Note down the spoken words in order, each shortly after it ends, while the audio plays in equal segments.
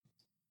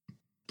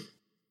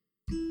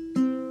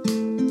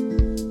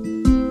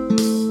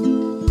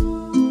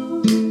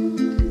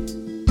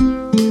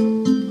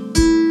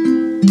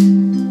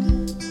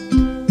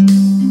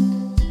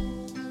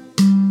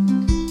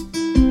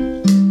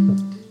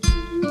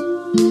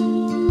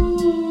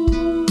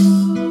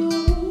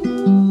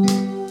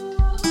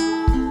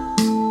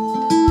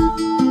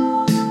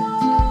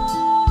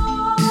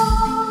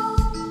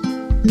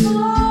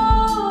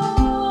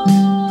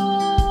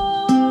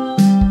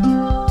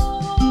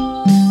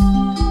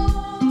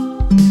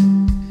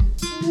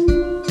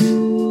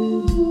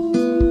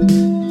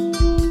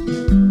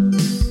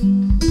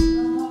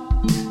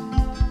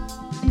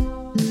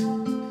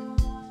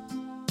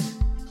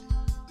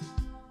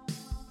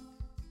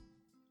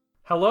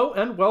Hello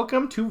and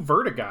welcome to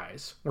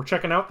Vertiguys. We're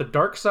checking out the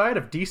dark side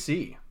of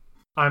DC.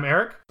 I'm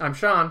Eric. I'm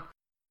Sean.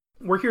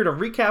 We're here to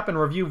recap and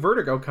review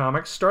Vertigo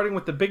comics, starting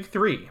with the big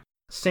three: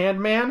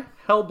 Sandman,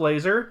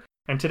 Hellblazer,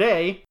 and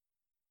today,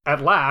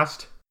 at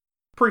last,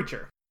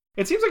 Preacher.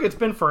 It seems like it's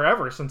been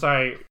forever since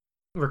I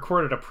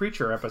recorded a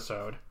Preacher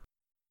episode.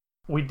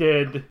 We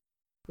did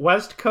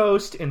West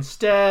Coast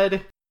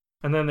instead,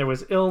 and then there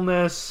was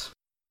illness.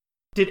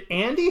 Did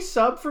Andy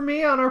sub for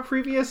me on our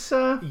previous...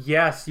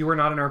 Yes, you were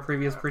not in our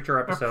previous Preacher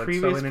episode. Our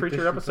previous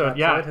Preacher episode,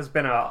 yeah. So it has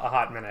been a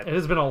hot minute. It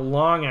has been a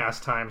long-ass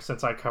time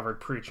since I covered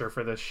Preacher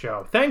for this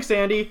show. Thanks,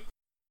 Andy!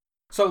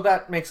 So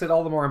that makes it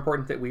all the more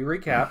important that we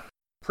recap.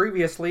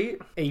 Previously,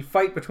 a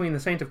fight between the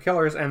Saint of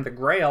Killers and the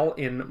Grail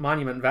in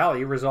Monument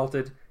Valley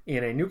resulted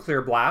in a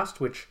nuclear blast,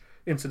 which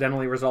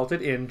incidentally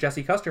resulted in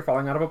Jesse Custer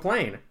falling out of a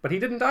plane. But he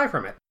didn't die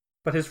from it.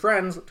 But his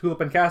friends,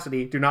 Tulip and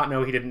Cassidy, do not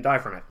know he didn't die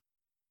from it.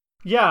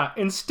 Yeah,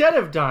 instead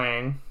of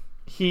dying,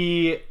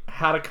 he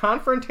had a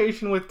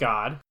confrontation with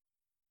God,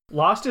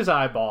 lost his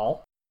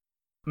eyeball,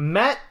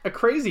 met a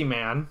crazy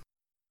man.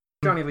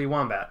 Johnny Lee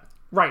Wombat.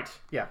 Right.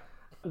 Yeah.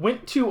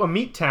 Went to a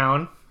meat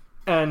town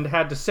and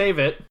had to save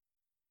it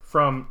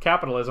from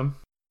capitalism,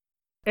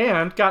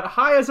 and got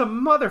high as a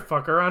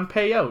motherfucker on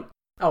peyote.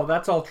 Oh,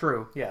 that's all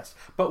true, yes.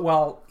 But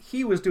while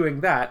he was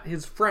doing that,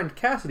 his friend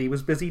Cassidy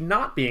was busy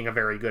not being a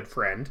very good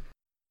friend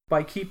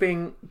by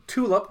keeping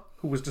Tulip,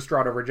 who was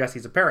distraught over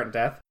Jesse's apparent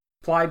death,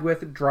 plied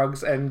with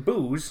drugs and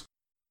booze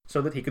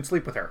so that he could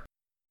sleep with her.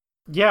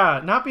 Yeah,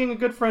 not being a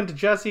good friend to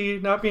Jesse,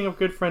 not being a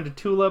good friend to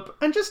Tulip,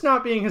 and just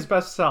not being his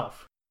best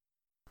self.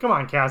 Come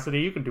on, Cassidy,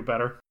 you can do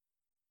better.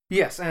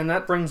 Yes, and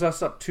that brings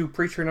us up to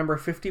Preacher number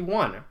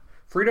 51.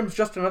 Freedom's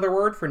just another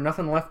word for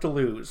nothing left to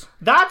lose.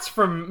 That's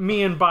from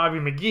me and Bobby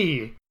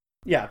McGee.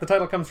 Yeah, the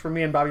title comes from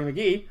Me and Bobby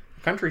McGee,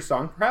 a country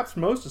song perhaps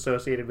most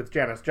associated with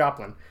Janis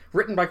Joplin,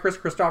 written by Chris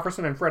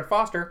Christopherson and Fred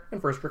Foster, and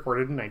first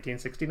recorded in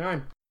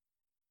 1969.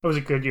 It was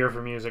a good year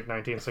for music,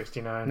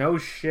 1969. No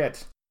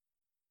shit.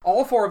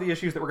 All four of the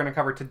issues that we're going to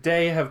cover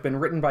today have been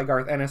written by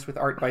Garth Ennis with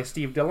art by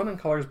Steve Dillon and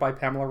colors by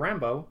Pamela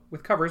Rambeau,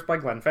 with covers by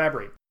Glenn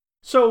Fabry.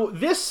 So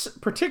this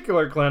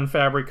particular Glenn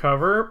Fabry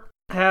cover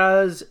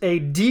has a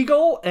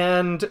deagle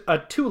and a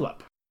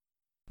tulip.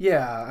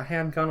 Yeah, a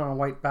handgun on a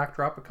white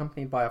backdrop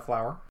accompanied by a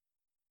flower.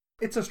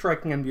 It's a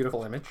striking and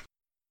beautiful image.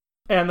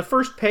 And the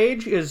first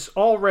page is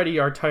already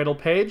our title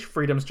page.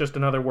 Freedom's just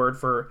another word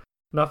for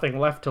nothing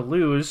left to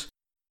lose.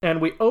 And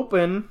we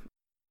open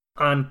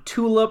on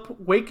Tulip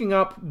waking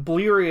up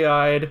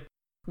bleary-eyed,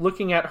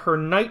 looking at her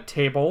night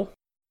table,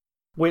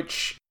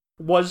 which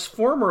was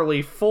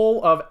formerly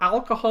full of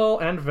alcohol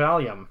and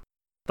Valium.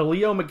 The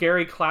Leo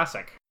McGarry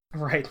classic.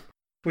 Right.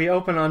 We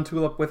open on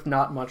Tulip with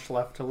not much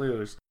left to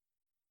lose.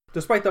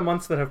 Despite the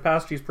months that have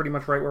passed, she's pretty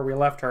much right where we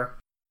left her,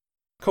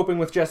 coping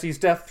with Jesse's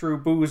death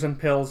through booze and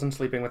pills and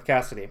sleeping with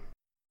Cassidy.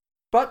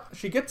 But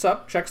she gets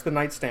up, checks the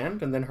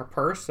nightstand, and then her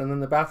purse, and then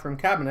the bathroom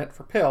cabinet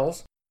for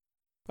pills.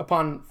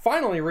 Upon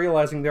finally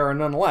realizing there are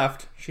none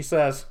left, she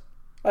says,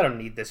 "I don't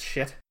need this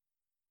shit."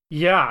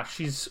 Yeah,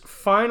 she's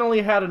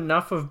finally had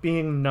enough of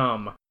being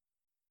numb.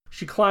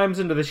 She climbs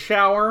into the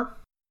shower.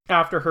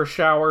 After her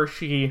shower,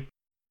 she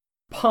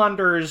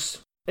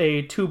ponders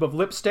a tube of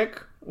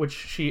lipstick, which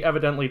she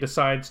evidently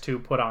decides to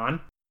put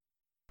on.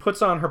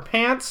 Puts on her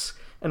pants,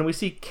 and we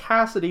see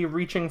Cassidy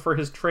reaching for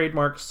his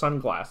trademark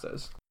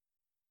sunglasses.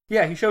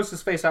 Yeah, he shows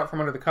his face out from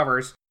under the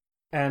covers,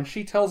 and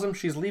she tells him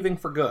she's leaving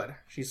for good.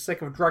 She's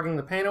sick of drugging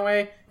the pain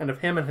away, and of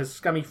him and his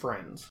scummy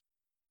friends.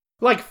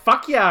 Like,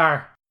 fuck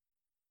ya!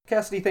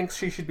 Cassidy thinks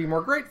she should be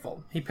more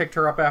grateful. He picked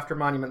her up after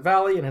Monument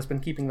Valley and has been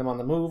keeping them on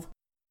the move.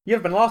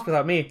 You've been lost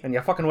without me, and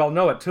you fucking well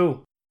know it,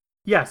 too.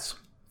 Yes,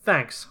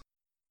 thanks.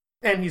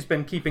 And he's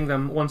been keeping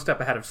them one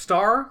step ahead of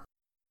Star.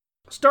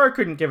 Star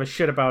couldn't give a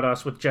shit about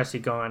us with Jesse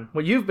gone.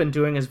 What you've been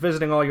doing is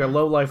visiting all your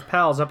low-life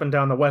pals up and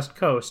down the West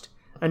Coast.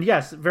 And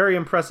yes, very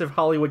impressive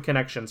Hollywood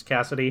connections,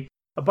 Cassidy.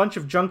 A bunch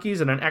of junkies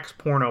and an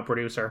ex-porno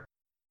producer.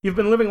 You've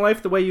been living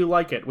life the way you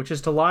like it, which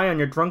is to lie on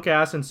your drunk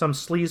ass in some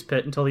sleaze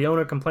pit until the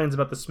owner complains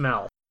about the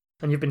smell.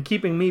 And you've been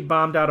keeping me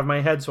bombed out of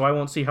my head so I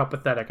won't see how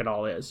pathetic it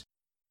all is.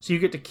 So you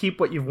get to keep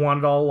what you've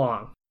wanted all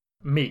along.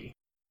 Me.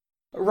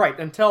 Right,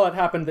 until it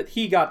happened that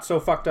he got so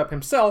fucked up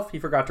himself, he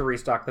forgot to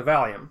restock the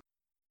Valium.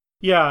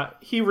 Yeah,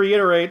 he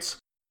reiterates,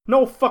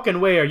 "No fucking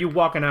way are you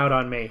walking out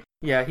on me."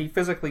 Yeah, he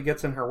physically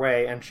gets in her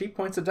way, and she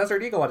points a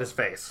Desert Eagle at his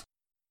face.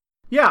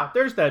 Yeah,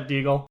 there's that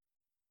deagle.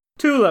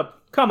 Tulip,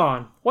 come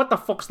on, what the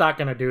fuck's that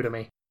gonna do to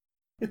me?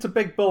 It's a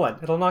big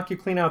bullet. It'll knock you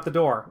clean out the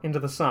door, into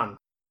the sun.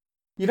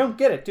 You don't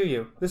get it, do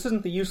you? This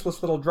isn't the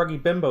useless little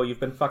druggy bimbo you've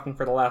been fucking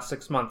for the last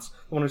 6 months,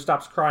 the one who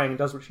stops crying and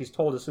does what she's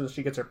told as soon as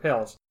she gets her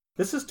pills.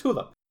 This is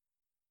Tulip.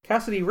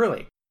 Cassidy,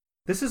 really.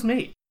 This is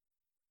me.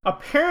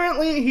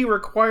 Apparently he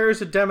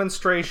requires a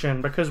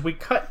demonstration because we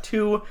cut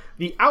to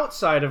the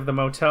outside of the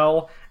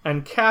motel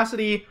and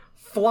Cassidy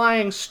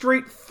flying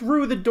straight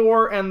through the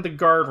door and the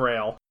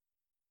guardrail.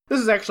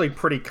 This is actually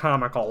pretty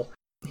comical.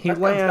 That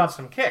gun's got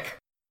some kick.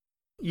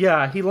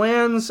 Yeah, he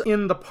lands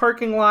in the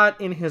parking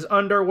lot in his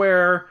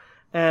underwear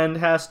and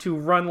has to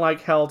run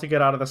like hell to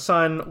get out of the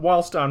sun.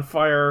 Whilst on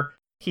fire,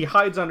 he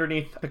hides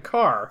underneath the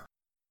car.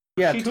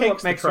 Yeah,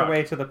 Tulip makes her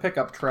way to the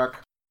pickup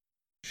truck.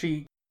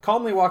 She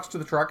calmly walks to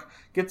the truck,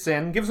 gets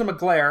in, gives him a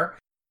glare.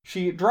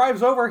 She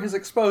drives over his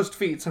exposed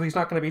feet so he's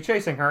not going to be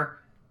chasing her,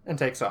 and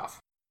takes off.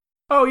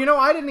 Oh,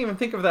 I didn't even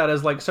think of that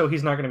as so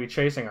he's not going to be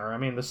chasing her. I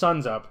mean, the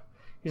sun's up.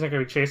 He's not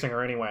going to be chasing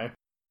her anyway.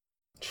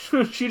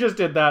 She just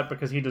did that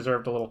because he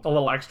deserved a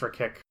little extra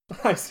kick.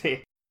 I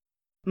see.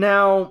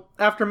 Now,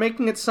 after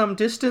making it some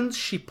distance,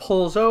 she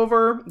pulls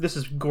over. This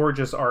is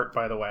gorgeous art,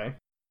 by the way.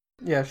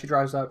 Yeah, she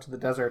drives out to the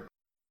desert.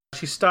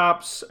 She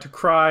stops to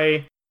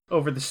cry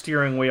over the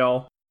steering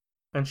wheel,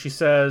 and she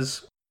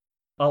says,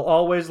 "I'll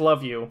always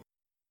love you,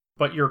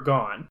 but you're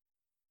gone."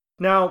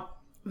 Now,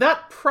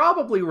 that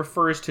probably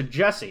refers to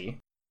Jesse,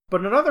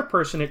 but another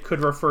person it could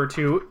refer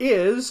to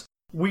is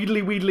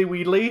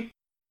Weedly,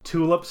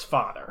 Tulip's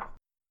father.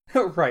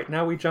 Right,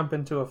 now we jump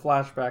into a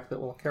flashback that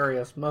will carry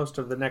us most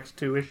of the next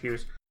 2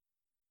 issues.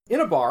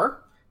 In a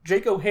bar,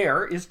 Jake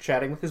O'Hare is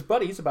chatting with his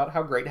buddies about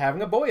how great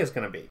having a boy is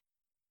going to be.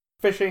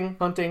 Fishing,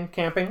 hunting,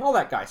 camping, all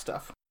that guy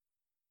stuff.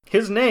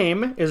 His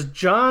name is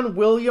John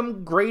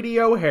William Grady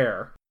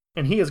O'Hare,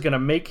 and he is going to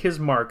make his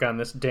mark on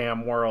this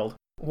damn world.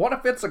 What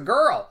if it's a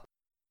girl?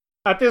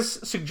 At this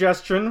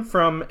suggestion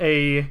from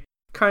a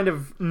kind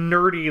of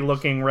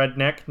nerdy-looking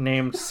redneck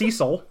named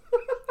Cecil,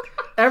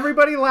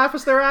 everybody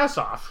laughs their ass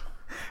off.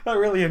 That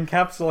really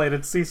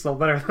encapsulated Cecil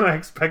better than I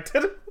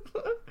expected.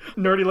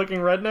 Nerdy-looking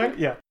redneck?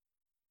 Yeah.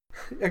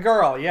 A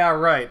girl, yeah,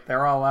 right.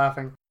 They're all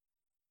laughing.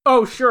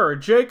 Oh, sure,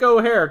 Jake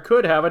O'Hare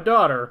could have a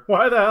daughter.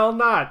 Why the hell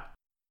not?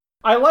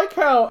 I like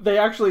how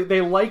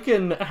they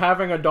liken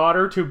having a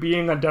daughter to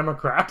being a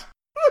Democrat.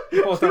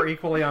 Both are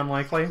equally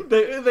unlikely.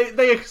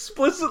 They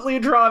explicitly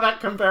draw that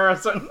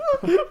comparison.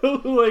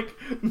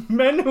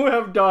 Men who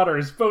have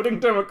daughters voting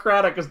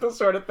Democratic is the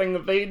sort of thing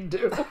that they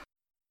do.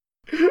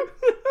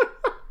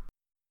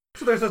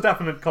 So there's a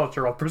definite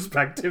cultural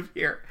perspective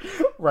here.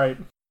 Right.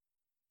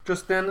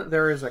 Just then,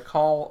 there is a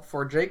call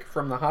for Jake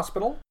from the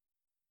hospital.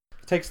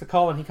 He takes the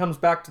call and he comes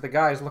back to the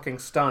guys looking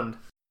stunned.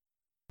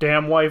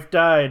 Damn wife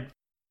died.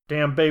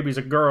 Damn baby's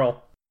a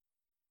girl.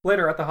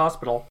 Later at the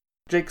hospital,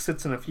 Jake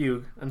sits in a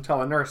fugue until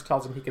a nurse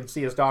tells him he can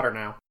see his daughter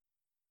now.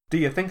 Do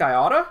you think I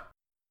oughta?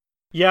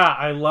 Yeah,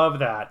 I love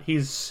that.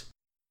 He's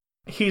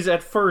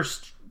at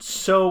first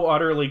so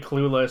utterly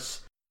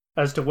clueless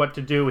as to what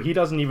to do. He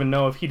doesn't even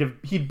know if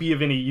he'd be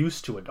of any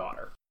use to a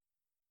daughter.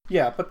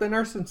 Yeah, but the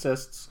nurse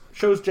insists,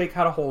 shows Jake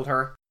how to hold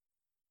her.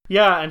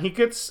 Yeah, and he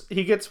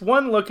gets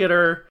one look at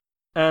her,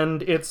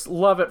 and it's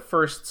love at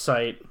first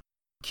sight.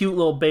 Cute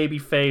little baby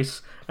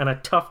face and a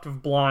tuft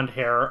of blonde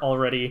hair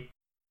already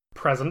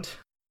present.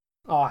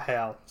 Aw,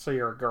 hell, so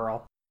you're a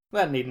girl.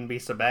 That needn't be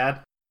so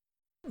bad.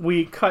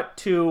 We cut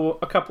to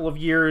a couple of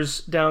years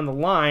down the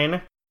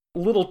line.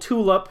 Little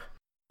Tulip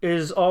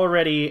is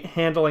already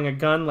handling a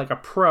gun like a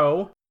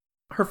pro.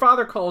 Her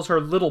father calls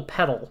her Little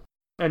Petal,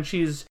 and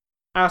she's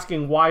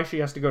asking why she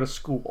has to go to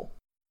school.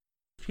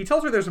 He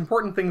tells her there's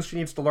important things she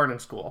needs to learn in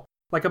school,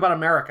 like about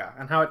America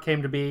and how it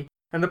came to be,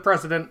 and the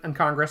president and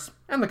Congress,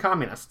 and the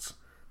communists.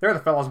 They're the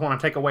fellas who want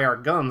to take away our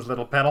guns,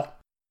 Little Petal.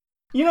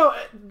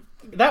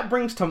 That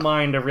brings to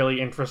mind a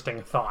really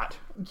interesting thought.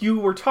 You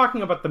were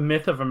talking about the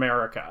myth of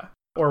America,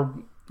 or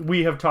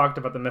we have talked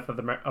about the myth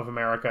of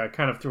America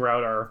kind of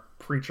throughout our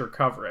Preacher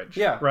coverage,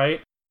 yeah.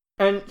 Right?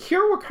 And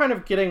here we're kind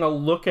of getting a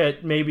look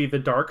at maybe the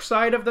dark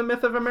side of the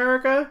myth of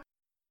America.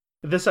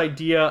 This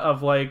idea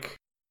of,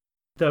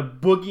 the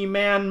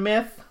boogeyman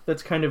myth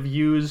that's kind of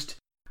used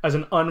as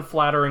an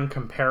unflattering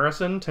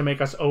comparison to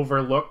make us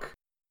overlook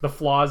the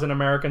flaws in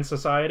American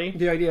society.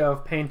 The idea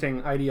of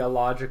painting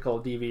ideological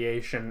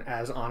deviation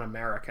as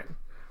un-American.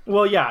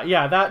 Well,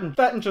 yeah, that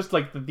and just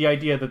the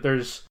idea that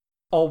there's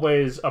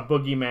always a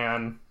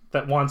boogeyman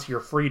that wants your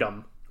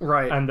freedom.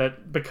 Right. And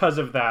that because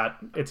of that,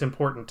 it's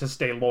important to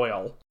stay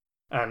loyal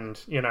and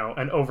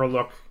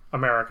overlook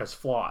America's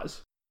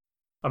flaws.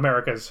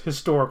 America's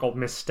historical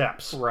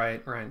missteps.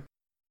 Right.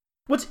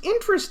 What's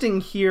interesting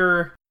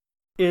here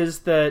is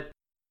that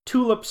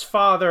Tulip's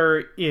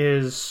father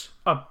is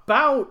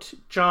about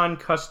John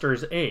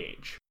Custer's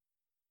age,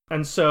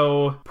 and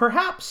so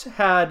perhaps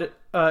had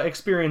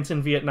experience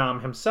in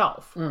Vietnam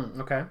himself.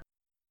 Okay.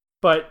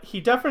 But he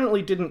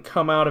definitely didn't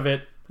come out of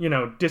it,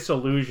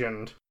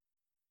 disillusioned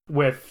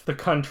with the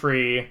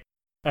country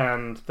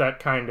and that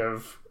kind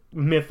of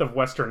myth of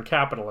Western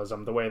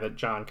capitalism the way that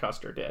John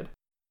Custer did.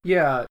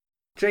 Yeah,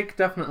 Jake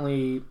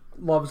definitely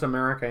loves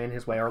America in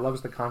his way, or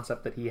loves the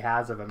concept that he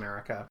has of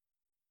America.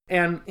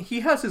 And he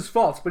has his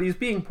faults, but he's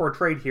being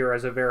portrayed here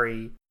as a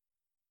very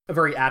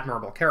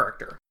admirable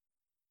character.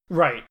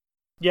 Right.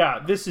 Yeah,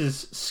 this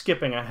is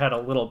skipping ahead a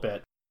little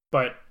bit.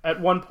 But at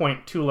one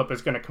point, Tulip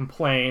is going to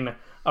complain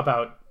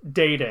about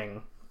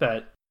dating,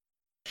 that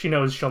she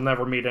knows she'll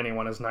never meet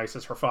anyone as nice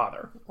as her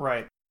father.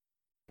 Right.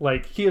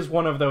 Like, he is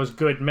one of those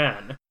good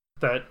men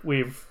that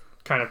we've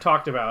kind of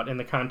talked about in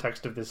the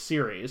context of this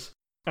series.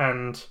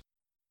 And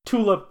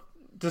Tulip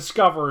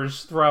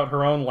discovers throughout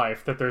her own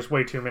life that there's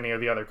way too many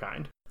of the other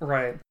kind.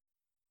 Right.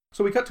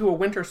 So we cut to a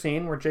winter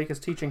scene where Jake is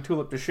teaching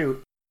Tulip to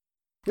shoot.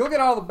 You'll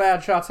get all the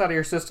bad shots out of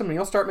your system and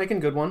you'll start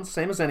making good ones,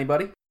 same as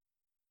anybody.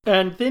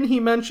 And then he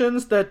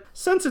mentions that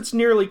since it's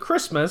nearly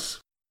Christmas,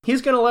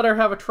 he's going to let her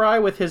have a try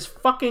with his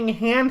fucking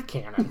hand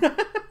cannon.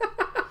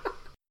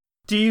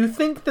 Do you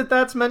think that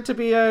that's meant to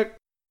be a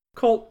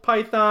Colt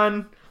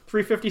Python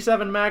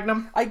 357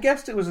 Magnum? I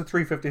guessed it was a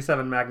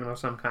 357 Magnum of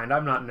some kind.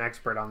 I'm not an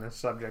expert on this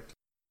subject.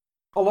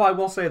 Although I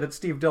will say that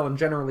Steve Dillon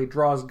generally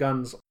draws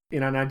guns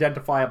in an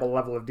identifiable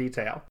level of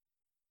detail.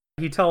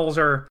 He tells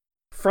her,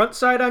 front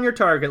sight on your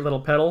target,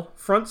 little petal.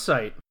 Front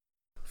sight.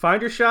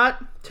 Find your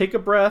shot, take a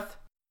breath.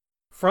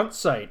 Front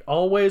sight.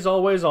 Always,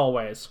 always,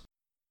 always.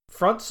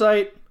 Front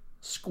sight,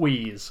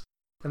 squeeze.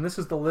 And this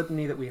is the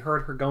litany that we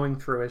heard her going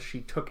through as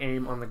she took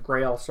aim on the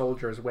Grail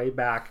soldiers way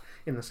back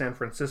in the San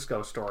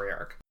Francisco story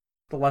arc.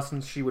 The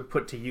lessons she would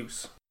put to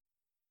use.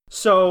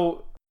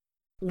 So,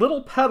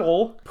 Little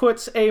Petal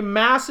puts a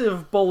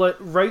massive bullet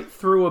right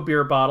through a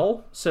beer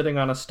bottle, sitting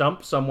on a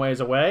stump some ways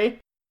away,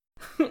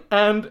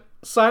 and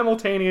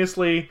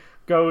simultaneously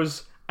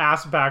goes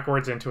ass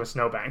backwards into a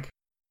snowbank.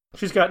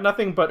 She's got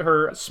nothing but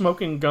her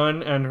smoking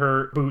gun and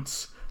her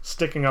boots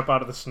sticking up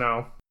out of the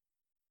snow.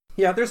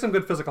 Yeah, there's some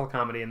good physical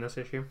comedy in this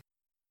issue.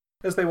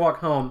 As they walk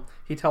home,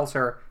 he tells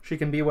her she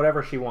can be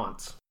whatever she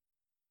wants.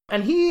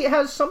 And he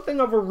has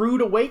something of a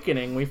rude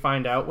awakening, we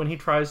find out, when he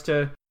tries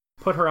to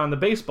put her on the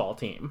baseball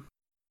team.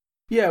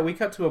 Yeah, we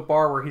cut to a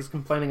bar where he's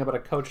complaining about a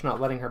coach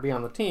not letting her be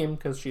on the team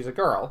because she's a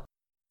girl.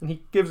 And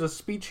he gives a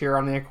speech here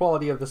on the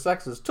equality of the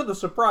sexes, to the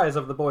surprise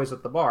of the boys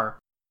at the bar.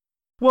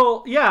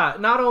 Well, yeah,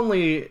 not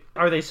only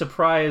are they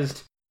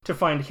surprised to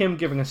find him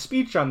giving a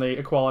speech on the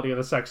equality of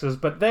the sexes,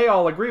 but they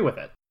all agree with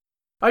it.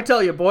 I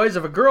tell you, boys,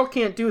 if a girl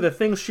can't do the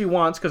things she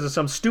wants because of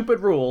some stupid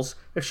rules,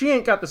 if she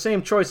ain't got the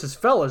same choice as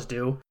fellas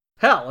do,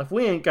 hell, if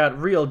we ain't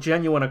got real,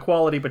 genuine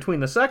equality between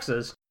the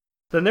sexes,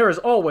 then there is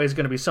always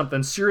going to be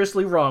something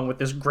seriously wrong with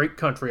this great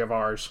country of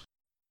ours.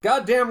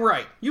 Goddamn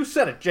right. You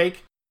said it,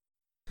 Jake.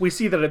 We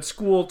see that at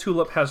school,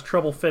 Tulip has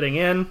trouble fitting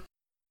in.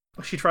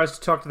 She tries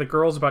to talk to the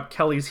girls about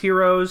Kelly's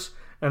Heroes,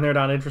 and they're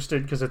not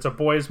interested because it's a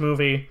boys'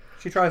 movie.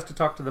 She tries to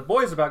talk to the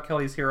boys about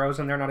Kelly's Heroes,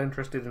 and they're not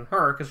interested in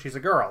her because she's a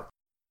girl.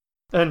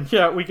 And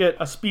yeah, we get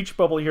a speech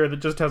bubble here that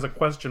just has a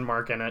question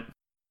mark in it.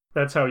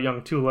 That's how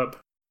young Tulip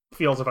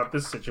feels about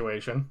this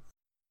situation.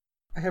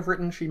 I have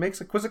written, she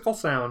makes a quizzical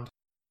sound.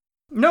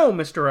 No,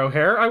 Mr.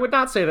 O'Hare, I would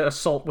not say that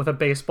assault with a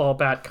baseball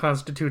bat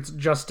constitutes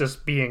justice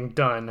being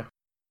done.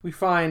 We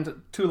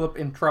find Tulip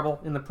in trouble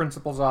in the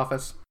principal's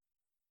office.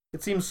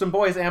 It seems some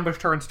boys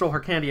ambushed her and stole her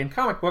candy and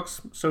comic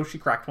books, so she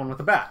cracked one with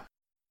a bat.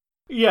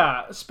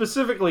 Yeah,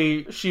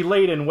 specifically, she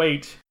laid in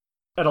wait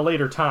at a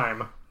later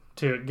time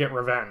to get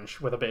revenge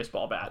with a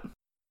baseball bat.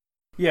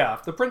 Yeah,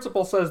 the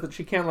principal says that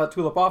she can't let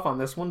Tulip off on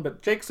this one,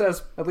 but Jake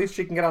says at least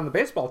she can get on the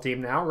baseball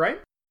team now, right?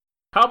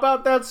 How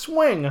about that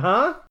swing,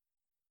 huh?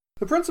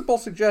 The principal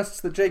suggests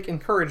that Jake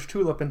encourage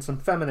Tulip in some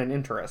feminine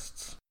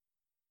interests.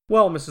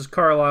 Well, Mrs.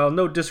 Carlyle,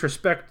 no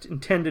disrespect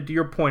intended to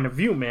your point of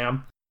view,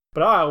 ma'am,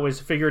 but I always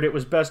figured it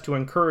was best to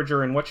encourage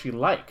her in what she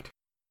liked.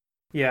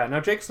 Yeah, now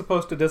Jake's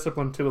supposed to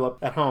discipline Tulip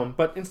at home,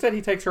 but instead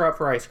he takes her out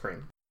for ice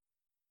cream.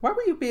 Why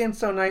were you being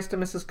so nice to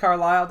Mrs.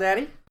 Carlyle,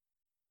 Daddy?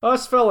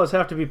 Us fellas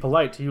have to be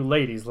polite to you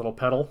ladies, little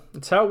Petal.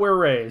 It's how we're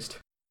raised.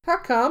 How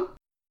come?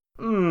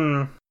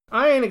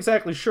 I ain't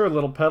exactly sure,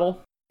 little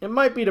Petal. It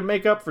might be to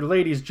make up for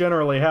ladies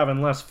generally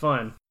having less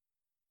fun.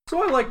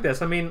 So I like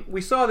this. I mean,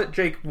 we saw that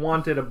Jake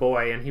wanted a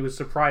boy, and he was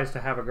surprised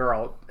to have a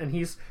girl, and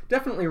he's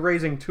definitely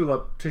raising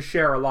Tulip to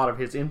share a lot of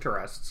his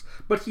interests,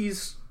 but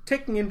he's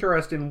taking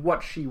interest in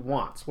what she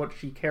wants, what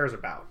she cares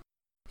about.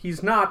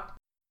 He's not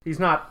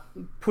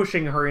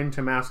pushing her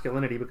into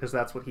masculinity because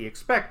that's what he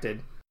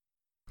expected.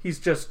 He's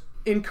just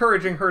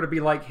encouraging her to be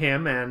like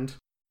him, and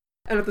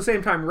at the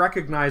same time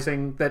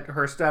recognizing that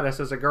her status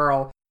as a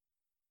girl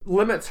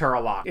limits her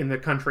a lot in the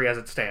country as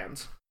it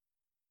stands.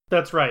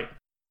 That's right.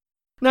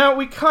 Now,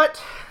 we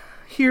cut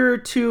here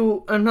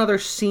to another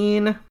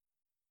scene.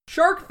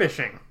 Shark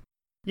fishing!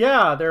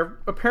 Yeah, they're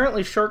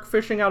apparently shark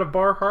fishing out of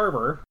Bar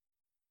Harbor.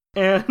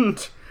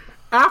 And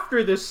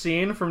after this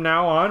scene, from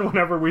now on,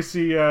 whenever we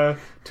see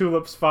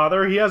Tulip's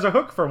father, he has a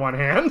hook for one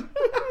hand.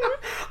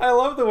 I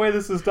love the way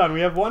this is done.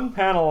 We have one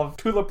panel of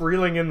Tulip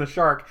reeling in the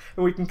shark,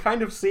 and we can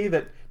kind of see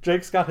that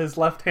Jake's got his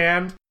left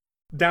hand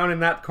down in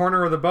that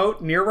corner of the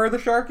boat, near where the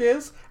shark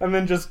is, and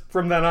then just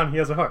from then on, he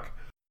has a hook.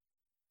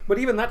 But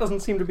even that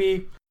doesn't seem to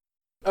be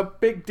a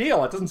big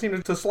deal. It doesn't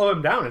seem to slow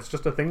him down. It's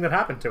just a thing that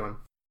happened to him.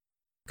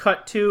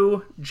 Cut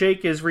to,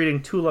 Jake is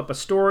reading Tulip a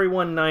story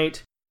one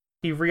night,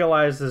 He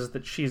realizes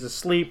that she's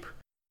asleep,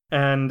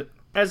 and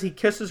as he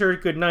kisses her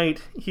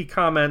goodnight, he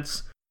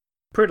comments,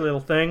 "Pretty little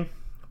thing,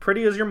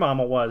 pretty as your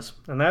mama was,"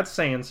 and that's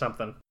saying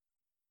something.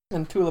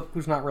 And Tulip,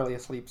 who's not really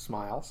asleep,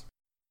 smiles.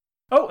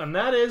 Oh, and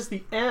that is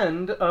the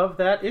end of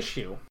that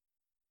issue.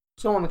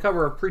 So on the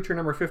cover of Preacher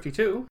number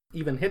 52,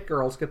 Even Hit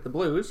Girls Get the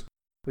Blues,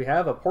 we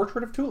have a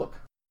portrait of Tulip.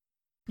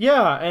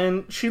 Yeah,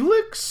 and she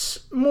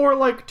looks more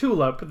like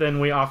Tulip than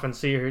we often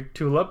see her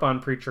Tulip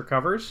on Preacher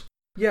covers.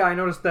 Yeah, I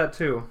noticed that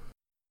too.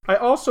 I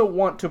also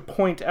want to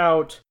point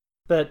out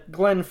that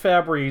Glenn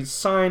Fabry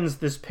signs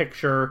this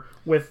picture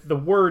with the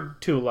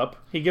word tulip.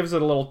 He gives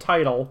it a little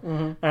title,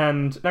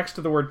 and next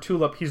to the word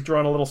tulip, he's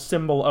drawn a little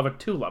symbol of a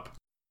tulip.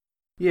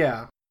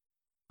 Yeah.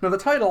 Now the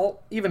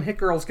title, Even Hit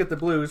Girls Get the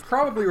Blues,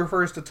 probably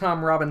refers to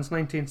Tom Robbins'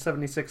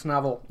 1976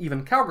 novel,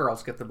 Even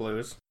Cowgirls Get the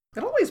Blues.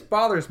 It always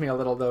bothers me a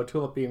little, though,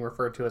 Tulip being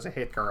referred to as a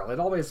hit girl. It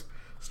always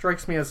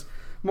strikes me as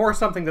more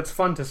something that's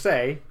fun to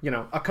say,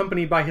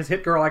 accompanied by his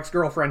hit girl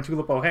ex-girlfriend,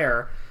 Tulip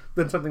O'Hare,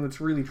 than something that's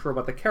really true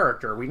about the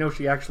character. We know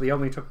she actually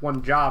only took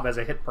one job as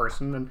a hit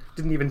person and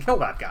didn't even kill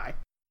that guy.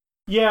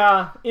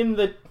 Yeah, in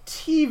the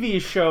TV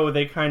show,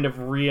 they kind of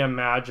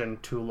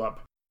reimagined Tulip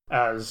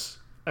as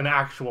an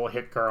actual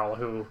hit girl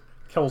who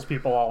kills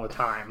people all the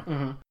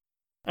time.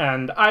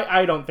 And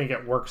I don't think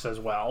it works as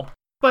well.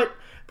 But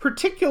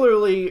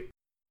particularly,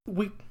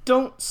 we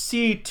don't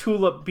see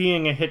Tulip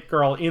being a hit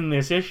girl in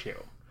this issue.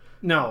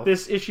 No.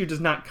 This issue does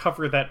not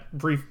cover that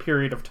brief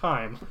period of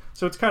time,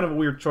 so it's kind of a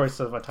weird choice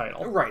of a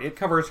title. Right, it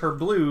covers her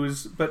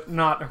blues, but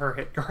not her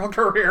hit girl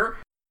career.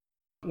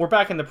 We're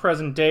back in the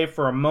present day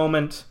for a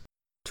moment.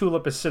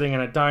 Tulip is sitting in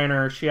a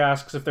diner. She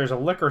asks if there's a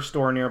liquor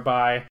store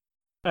nearby,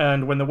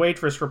 and when the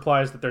waitress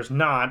replies that there's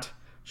not,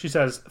 she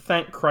says,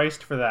 "Thank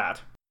Christ for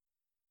that."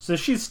 So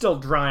she's still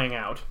drying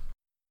out.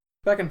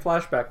 Back in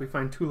flashback, we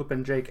find Tulip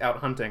and Jake out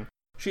hunting.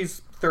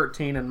 She's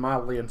 13 and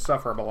mildly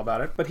insufferable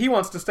about it, but he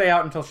wants to stay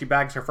out until she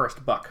bags her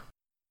first buck.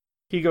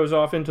 He goes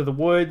off into the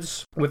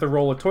woods with a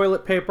roll of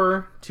toilet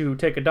paper to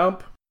take a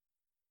dump.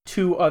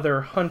 2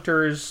 other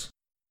hunters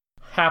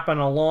happen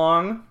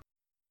along.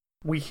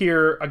 We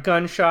hear a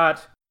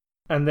gunshot,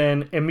 and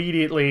then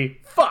immediately,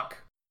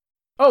 fuck!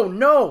 Oh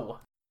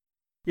no!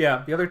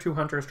 Yeah, the other 2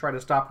 hunters try to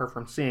stop her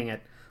from seeing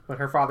it, but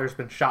her father's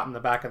been shot in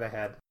the back of the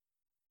head.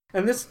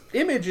 And this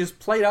image is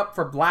played up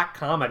for black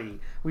comedy.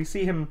 We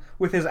see him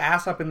with his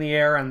ass up in the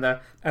air and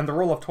the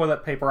roll of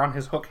toilet paper on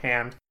his hook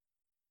hand.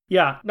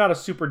 Yeah, not a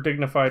super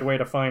dignified way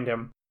to find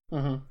him.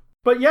 Mm-hmm.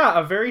 But yeah,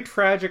 a very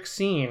tragic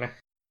scene.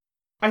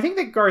 I think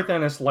that Garth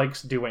Ennis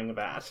likes doing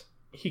that.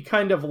 He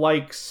kind of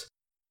likes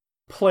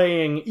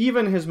playing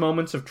even his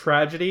moments of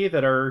tragedy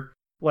that are,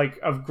 like,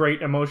 of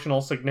great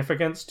emotional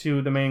significance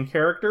to the main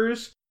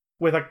characters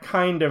with a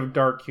kind of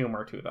dark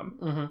humor to them.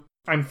 Mm-hmm.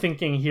 I'm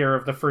thinking here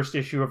of the first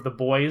issue of The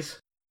Boys.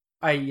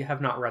 I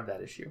have not read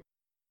that issue.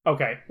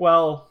 Okay,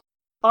 well,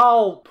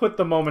 I'll put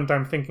the moment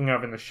I'm thinking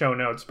of in the show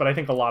notes, but I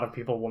think a lot of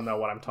people will know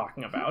what I'm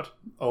talking about.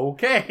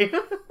 Okay.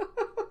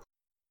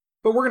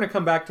 But we're going to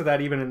come back to that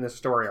even in this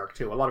story arc,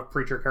 too. A lot of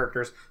Preacher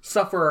characters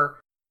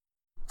suffer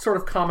sort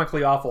of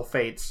comically awful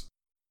fates.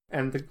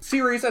 And the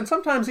series, and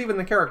sometimes even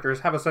the characters,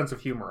 have a sense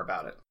of humor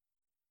about it.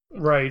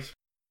 Right.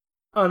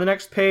 On the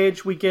next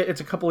page,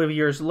 it's a couple of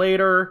years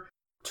later,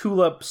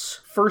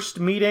 Tulip's first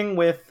meeting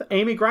with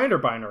Amy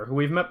Grinderbeiner, who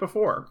we've met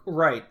before.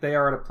 Right. They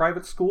are at a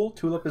private school.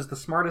 Tulip is the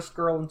smartest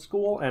girl in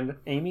school, and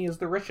Amy is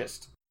the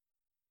richest.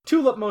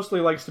 Tulip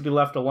mostly likes to be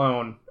left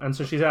alone, and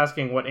so she's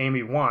asking what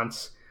Amy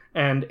wants,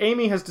 and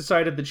Amy has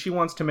decided that she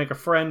wants to make a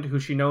friend who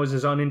she knows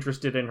is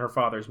uninterested in her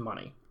father's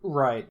money.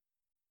 Right.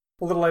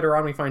 A little later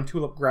on, we find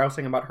Tulip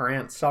grousing about her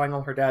aunt selling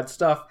all her dad's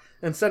stuff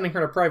and sending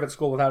her to private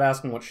school without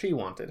asking what she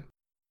wanted.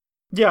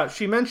 Yeah,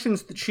 she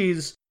mentions that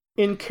she's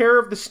in care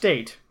of the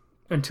state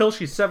until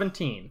she's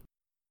 17.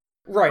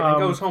 Right, and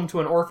goes home to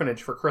an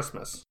orphanage for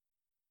Christmas.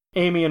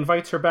 Amy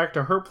invites her back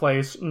to her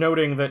place,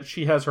 noting that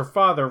she has her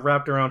father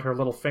wrapped around her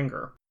little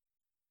finger.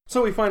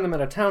 So we find them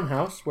at a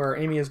townhouse, where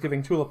Amy is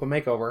giving Tulip a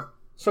makeover.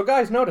 "So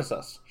guys notice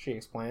us," she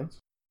explains.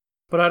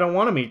 "But I don't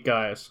want to meet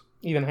guys."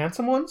 "Even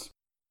handsome ones?"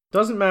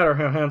 "Doesn't matter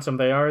how handsome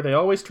they are, they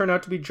always turn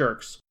out to be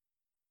jerks.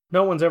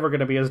 No one's ever going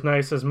to be as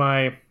nice as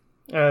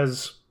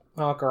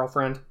Oh,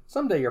 girlfriend,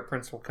 someday your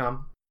prince will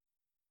come."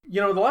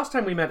 The last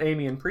time we met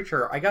Amy in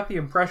Preacher, I got the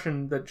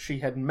impression that she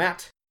had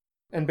met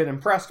and been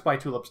impressed by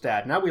Tulip's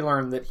dad. Now we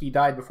learn that he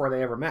died before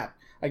they ever met.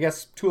 I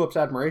guess Tulip's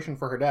admiration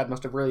for her dad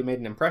must have really made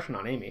an impression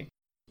on Amy.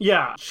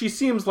 Yeah, she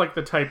seems like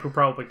the type who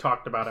probably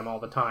talked about him all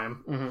the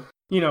time.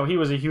 Mm-hmm. He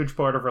was a huge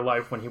part of her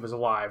life when he was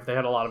alive. They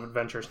had a lot of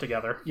adventures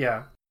together.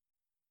 Yeah.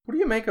 What do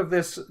you make of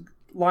this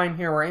line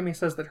here where Amy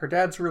says that her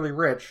dad's really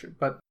rich,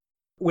 but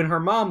when her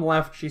mom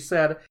left, she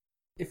said,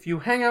 "If you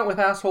hang out with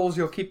assholes,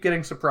 you'll keep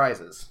getting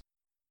surprises."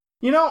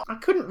 I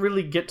couldn't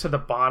really get to the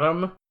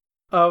bottom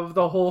of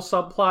the whole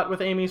subplot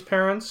with Amy's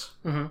parents.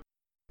 Mm-hmm.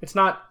 It's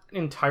not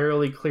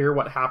entirely clear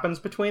what happens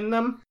between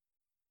them.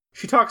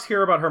 She talks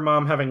here about her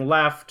mom having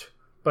left,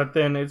 but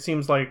then it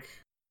seems like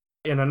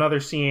in another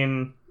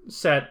scene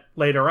set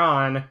later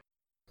on,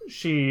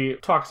 she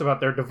talks about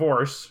their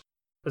divorce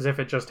as if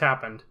it just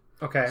happened.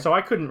 Okay. So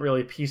I couldn't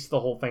really piece the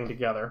whole thing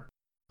together.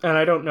 And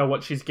I don't know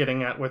what she's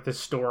getting at with this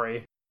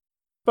story.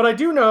 But I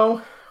do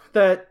know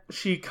that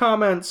she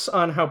comments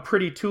on how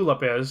pretty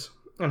Tulip is,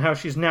 and how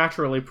she's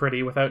naturally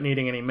pretty without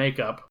needing any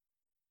makeup.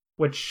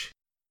 Which,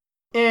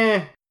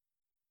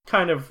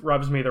 kind of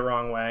rubs me the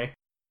wrong way.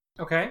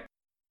 Okay.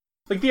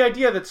 Like, the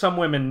idea that some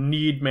women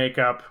need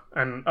makeup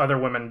and other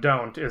women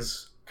don't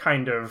is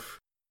kind of...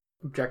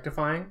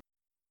 objectifying?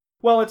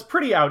 Well, it's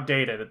pretty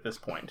outdated at this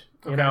point.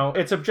 You know,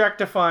 it's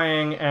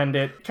objectifying, and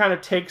it kind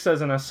of takes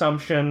as an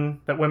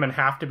assumption that women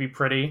have to be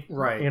pretty.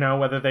 Right. You know,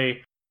 whether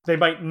they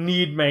might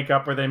need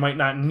makeup or they might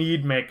not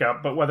need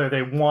makeup, but whether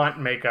they want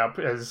makeup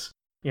is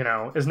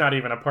not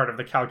even a part of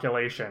the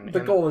calculation. The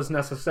goal is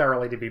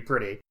necessarily to be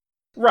pretty.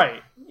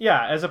 Right.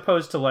 Yeah, as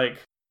opposed to,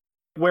 like,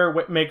 wear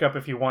makeup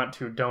if you want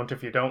to, don't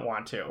if you don't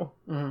want to.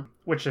 Mm-hmm.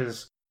 Which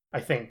is, I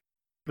think,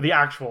 the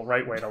actual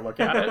right way to look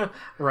at it.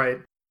 Right.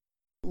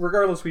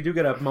 Regardless, we do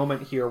get a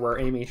moment here where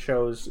Amy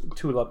shows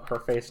Tulip her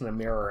face in a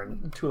mirror,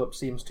 and Tulip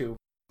seems to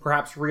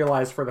perhaps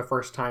realize for the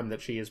first time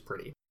that she is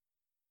pretty.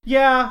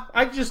 Yeah,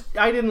 I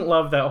didn't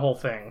love that whole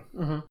thing.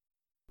 Mm-hmm.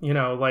 You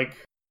know,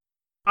 like,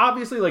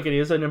 obviously, like, it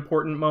is an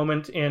important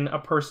moment in a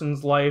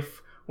person's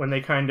life when they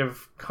kind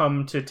of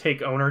come to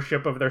take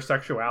ownership of their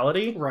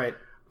sexuality. Right.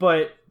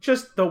 But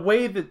just the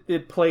way that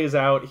it plays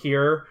out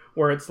here,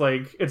 where it's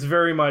like, it's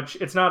very much,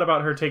 it's not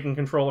about her taking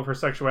control of her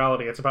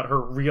sexuality, it's about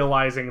her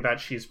realizing that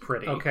she's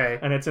pretty. Okay.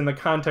 And it's in the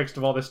context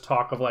of all this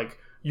talk of, like,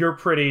 you're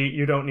pretty,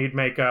 you don't need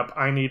makeup,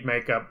 I need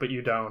makeup, but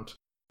you don't.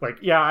 Like,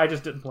 yeah, I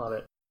just didn't love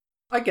it.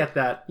 I get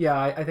that. Yeah,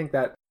 I think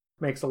that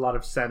makes a lot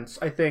of sense.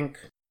 I think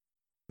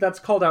that's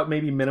called out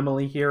maybe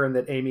minimally here, and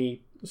that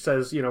Amy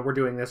says, you know, we're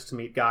doing this to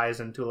meet guys,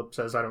 and Tulip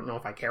says, I don't know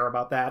if I care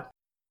about that.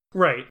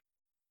 Right.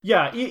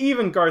 Yeah,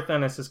 even Garth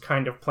Ennis is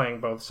kind of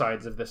playing both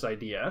sides of this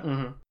idea.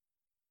 Mm-hmm.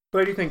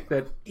 But I do think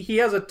that he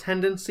has a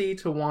tendency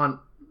to want,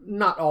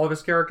 not all of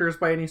his characters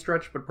by any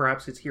stretch, but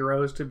perhaps his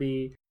heroes to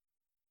be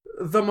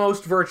the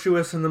most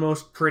virtuous and the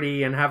most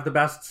pretty and have the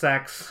best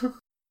sex.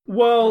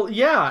 Well,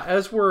 yeah,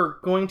 as we're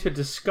going to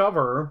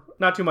discover,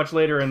 not too much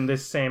later in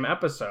this same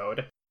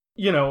episode,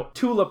 you know,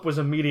 Tulip was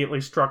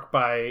immediately struck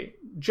by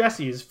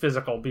Jesse's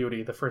physical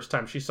beauty the first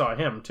time she saw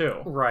him,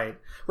 too. Right.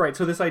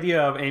 So this idea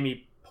of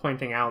Amy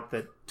pointing out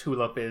that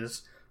Tulip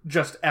is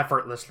just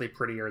effortlessly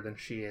prettier than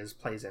she is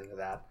plays into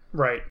that.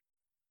 Right.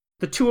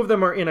 The two of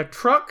them are in a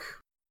truck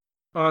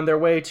on their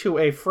way to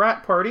a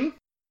frat party,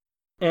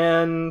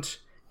 and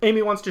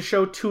Amy wants to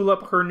show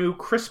Tulip her new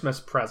Christmas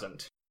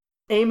present.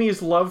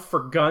 Amy's love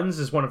for guns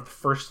is one of the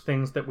first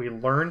things that we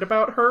learned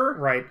about her.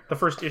 Right. The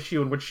first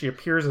issue in which she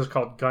appears is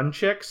called Gun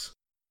Chicks.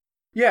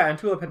 Yeah, and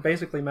Tulip had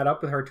basically met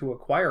up with her to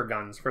acquire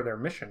guns for their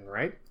mission,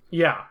 right?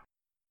 Yeah.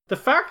 The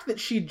fact that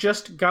she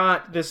just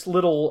got this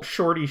little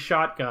shorty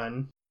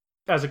shotgun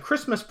as a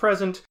Christmas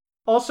present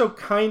also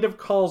kind of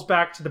calls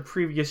back to the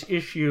previous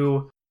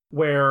issue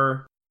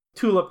where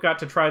Tulip got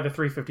to try the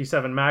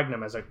 .357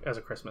 Magnum as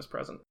a Christmas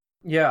present.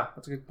 Yeah,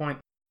 that's a good point.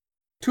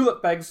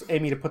 Tulip begs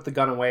Amy to put the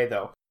gun away,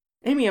 though.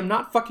 Amy, I'm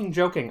not fucking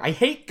joking. I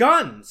hate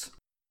guns!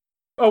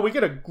 Oh, we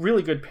get a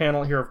really good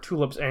panel here of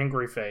Tulip's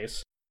angry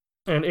face.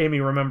 And Amy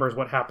remembers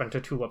what happened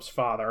to Tulip's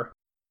father.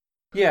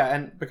 Yeah,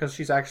 and because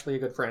she's actually a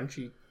good friend,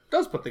 she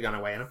does put the gun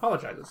away and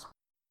apologizes.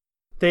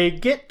 They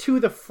get to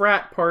the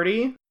frat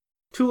party.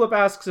 Tulip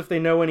asks if they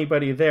know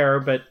anybody there,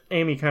 but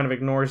Amy kind of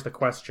ignores the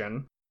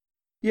question.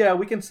 Yeah,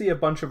 we can see a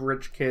bunch of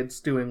rich kids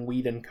doing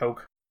weed and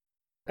coke.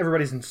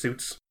 Everybody's in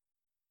suits.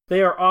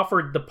 They are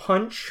offered the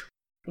punch,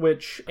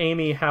 which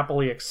Amy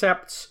happily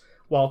accepts,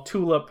 while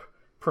Tulip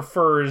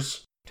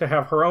prefers to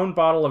have her own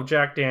bottle of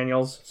Jack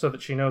Daniels so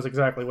that she knows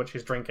exactly what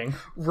she's drinking.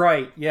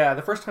 Right, yeah.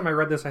 The first time I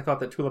read this, I thought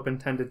that Tulip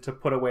intended to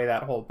put away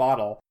that whole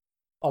bottle,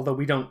 although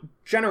we don't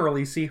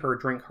generally see her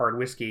drink hard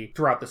whiskey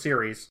throughout the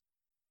series.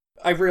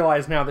 I've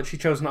realized now that she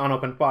chose an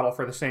unopened bottle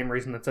for the same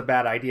reason it's a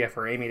bad idea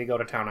for Amy to go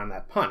to town on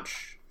that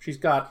punch. She's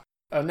got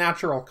a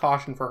natural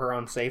caution for her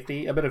own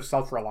safety, a bit of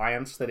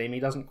self-reliance that Amy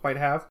doesn't quite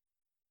have.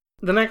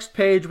 The next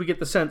page, we get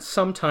the sense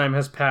some time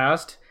has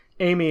passed.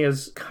 Amy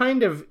is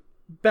kind of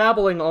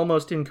babbling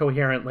almost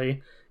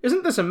incoherently.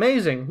 Isn't this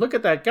amazing? Look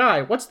at that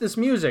guy. What's this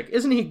music?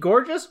 Isn't he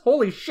gorgeous?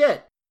 Holy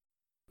shit!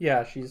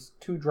 Yeah, she's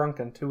too drunk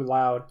and too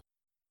loud.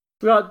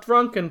 Well,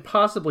 drunk and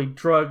possibly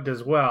drugged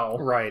as well.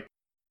 Right.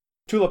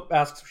 Tulip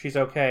asks if she's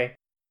okay.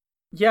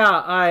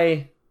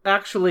 Yeah,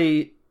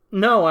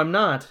 No, I'm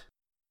not.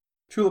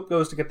 Tulip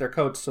goes to get their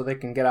coats so they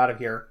can get out of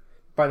here.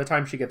 By the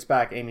time she gets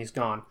back, Amy's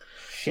gone.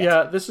 Shit.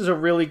 Yeah, this is a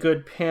really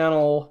good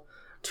panel.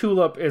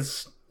 Tulip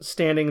is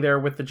standing there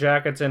with the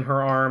jackets in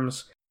her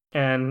arms,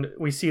 and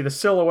we see the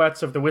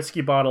silhouettes of the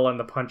whiskey bottle and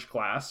the punch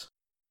glass.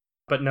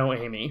 But no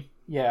Amy.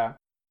 Yeah.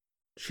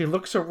 She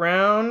looks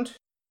around.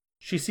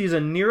 She sees a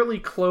nearly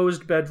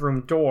closed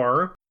bedroom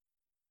door.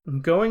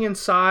 Going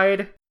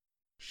inside,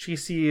 she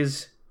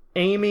sees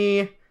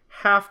Amy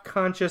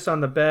half-conscious on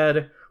the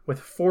bed with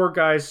 4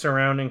 guys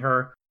surrounding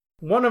her.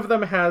 One of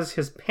them has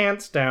his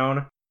pants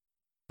down.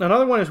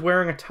 Another one is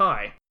wearing a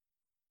tie.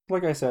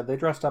 Like I said, they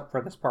dressed up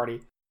for this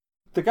party.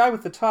 The guy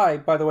with the tie,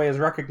 by the way, is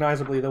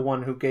recognizably the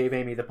one who gave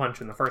Amy the punch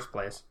in the first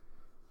place.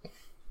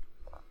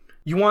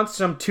 You want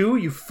some too,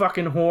 you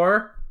fucking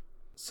whore?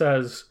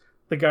 Says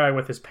the guy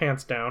with his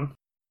pants down.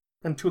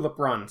 And Tulip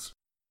runs.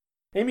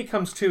 Amy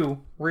comes to,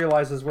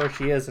 realizes where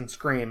she is, and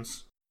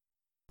screams.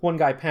 One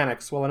guy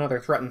panics while another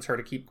threatens her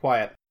to keep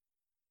quiet.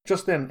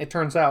 Just then, it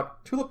turns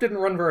out, Tulip didn't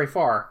run very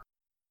far.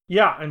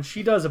 Yeah, and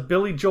she does a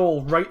Billy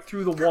Joel right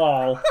through the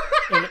wall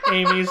in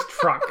Amy's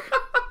truck.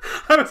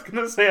 I was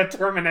gonna say a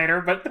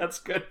Terminator, but that's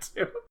good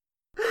too.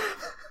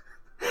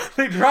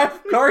 They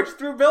drive cars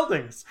through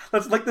buildings.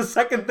 That's like the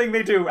second thing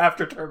they do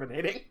after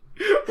terminating.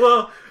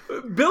 Well,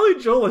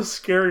 Billy Joel is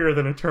scarier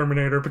than a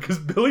Terminator because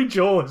Billy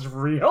Joel is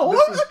real.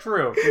 This is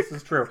true. This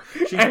is true.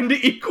 And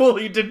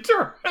equally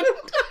determined.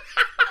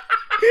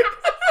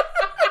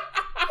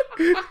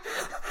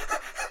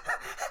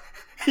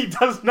 He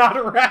does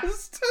not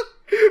rest.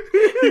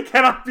 He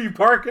cannot be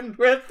bargained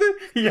with.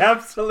 He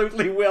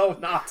absolutely will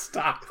not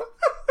stop.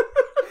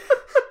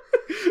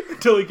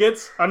 Until he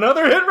gets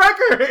another hit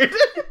record.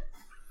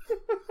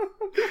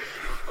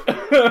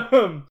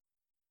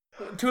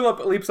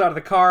 Tulip leaps out of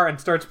the car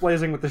and starts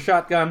blazing with the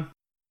shotgun.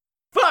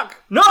 Fuck!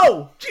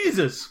 No!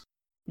 Jesus!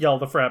 Yell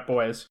the frat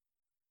boys.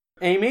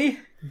 Amy,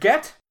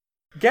 get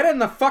in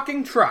the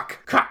fucking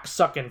truck.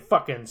 Cock-sucking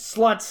fucking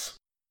sluts.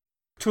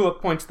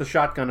 Tulip points the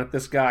shotgun at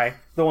this guy,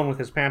 the one with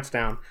his pants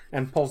down,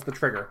 and pulls the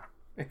trigger.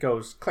 It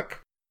goes click.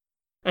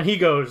 And he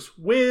goes,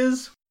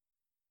 whiz.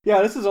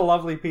 Yeah, this is a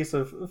lovely piece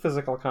of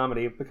physical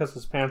comedy because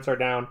his pants are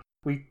down.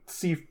 We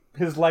see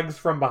his legs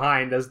from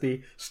behind as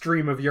the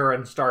stream of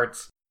urine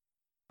starts.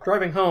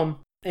 Driving home,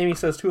 Amy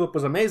says Tulip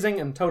was amazing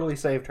and totally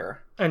saved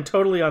her. And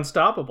totally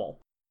unstoppable.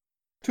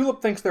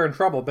 Tulip thinks they're in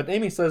trouble, but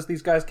Amy says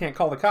these guys can't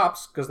call the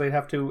cops because they'd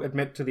have to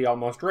admit to the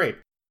almost rape.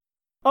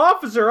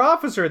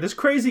 Officer, this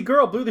crazy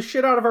girl blew the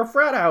shit out of our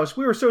frat house.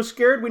 We were so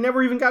scared we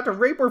never even got to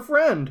rape her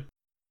friend.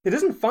 It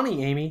isn't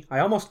funny, Amy. I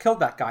almost killed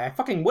that guy. I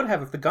fucking would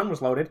have if the gun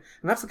was loaded,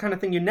 and that's the kind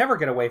of thing you never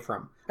get away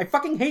from. I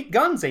fucking hate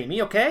guns,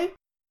 Amy, okay?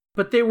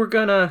 But they would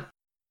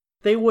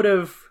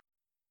have...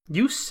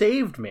 You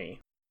saved me.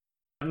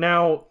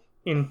 Now,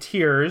 in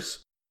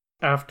tears,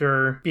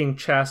 after being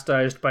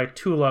chastised by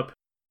Tulip,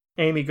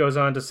 Amy goes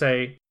on to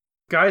say,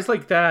 guys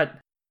like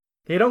that,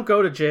 they don't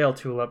go to jail,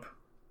 Tulip.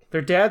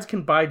 Their dads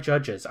can buy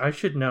judges, I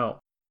should know.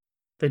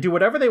 They do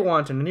whatever they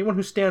want, and anyone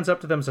who stands up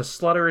to them is a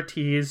slut or a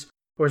tease,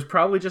 or is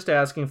probably just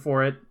asking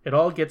for it. It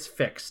all gets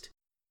fixed.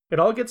 It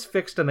all gets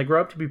fixed and they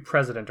grow up to be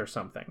president or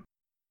something.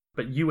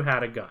 But you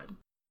had a gun.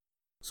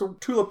 So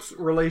Tulip's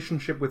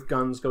relationship with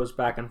guns goes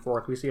back and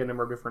forth. We see a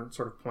number of different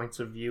sort of points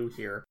of view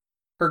here.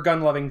 Her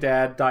gun-loving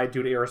dad died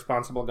due to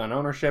irresponsible gun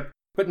ownership,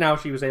 but now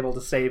she was able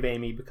to save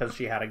Amy because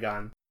she had a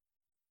gun.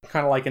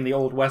 Kind of like in the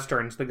old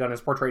westerns, the gun is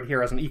portrayed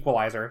here as an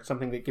equalizer,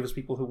 something that gives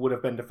people who would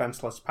have been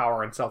defenseless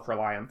power and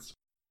self-reliance.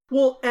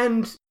 Well,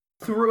 and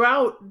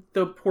throughout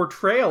the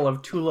portrayal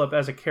of Tulip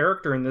as a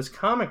character in this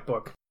comic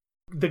book,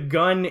 the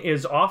gun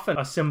is often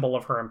a symbol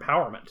of her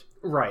empowerment.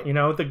 Right. You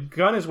know, the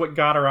gun is what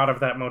got her out of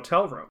that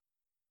motel room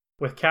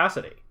with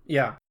Cassidy.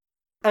 Yeah.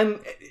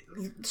 And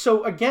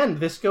so, again,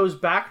 this goes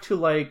back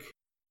to,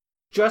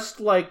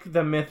 just like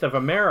the myth of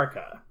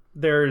America,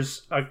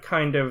 there's a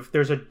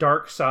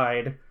dark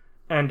side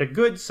and a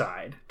good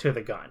side to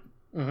the gun.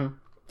 Mm-hmm.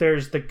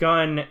 There's the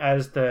gun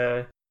as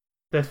the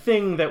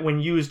thing that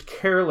when used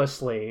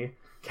carelessly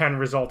can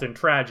result in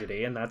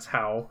tragedy, and that's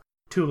how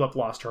Tulip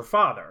lost her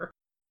father.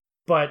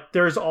 But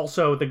there's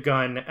also the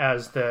gun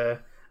as the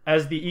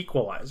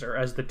equalizer,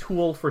 as the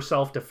tool for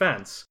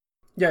self-defense.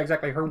 Yeah,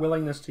 exactly. Her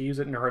willingness to use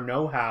it and her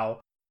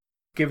know-how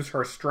gives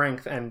her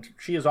strength, and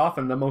she is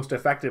often the most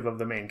effective of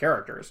the main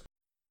characters.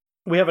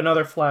 We have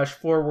another flash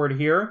forward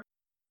here.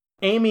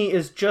 Amy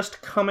is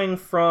just coming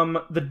from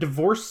the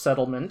divorce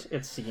settlement,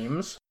 it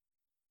seems.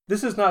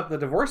 This is not the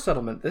divorce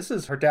settlement. This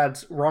is her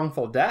dad's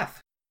wrongful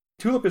death.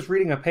 Tulip is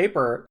reading a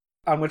paper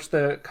on which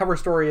the cover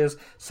story is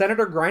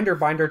Senator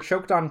Grinderbinder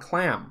choked on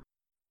clam.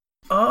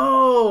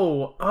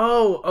 Oh,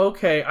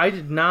 okay. I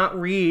did not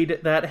read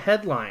that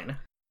headline.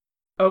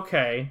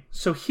 Okay,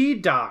 so he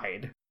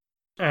died.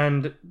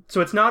 And so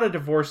it's not a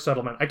divorce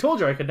settlement. I told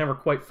you I could never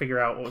quite figure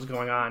out what was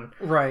going on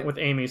with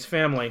Amy's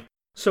family.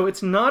 So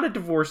it's not a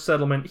divorce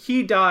settlement.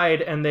 He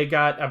died and they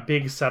got a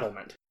big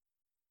settlement.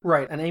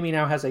 Right, and Amy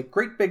now has a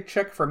great big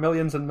check for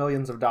millions and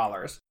millions of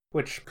dollars,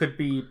 which could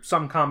be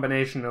some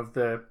combination of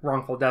the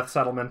wrongful death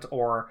settlement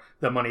or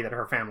the money that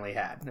her family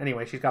had.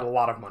 Anyway, she's got a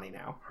lot of money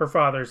now. Her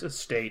father's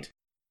estate.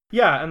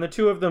 Yeah, and the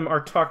two of them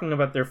are talking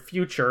about their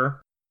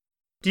future.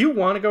 Do you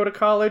want to go to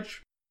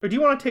college? Or do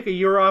you want to take a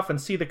year off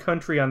and see the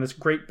country on this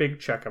great big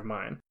check of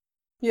mine?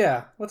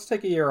 Yeah, let's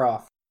take a year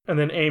off. And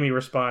then Amy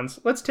responds,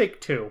 let's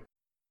take 2.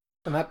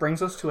 And that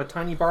brings us to a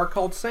tiny bar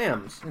called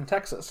Sam's in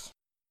Texas.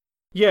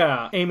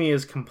 Yeah, Amy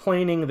is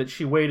complaining that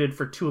she waited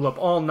for Tulip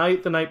all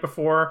night the night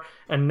before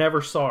and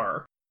never saw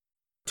her.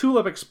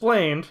 Tulip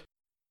explained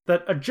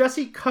that a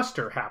Jesse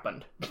Custer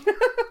happened.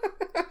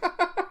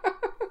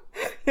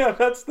 Yeah,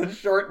 that's the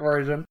short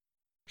version.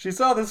 She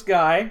saw this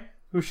guy,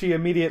 who she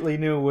immediately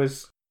knew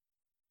was,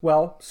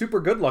 well, super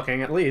good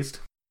looking at least.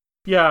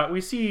 Yeah, we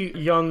see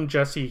young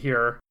Jesse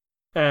here,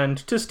 and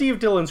to Steve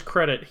Dillon's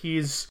credit,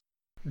 he's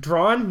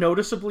drawn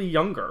noticeably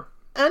younger,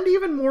 and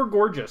even more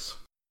gorgeous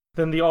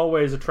than the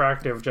always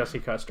attractive Jesse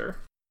Custer.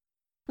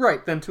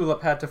 Right, then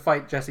Tulip had to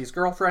fight Jesse's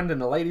girlfriend in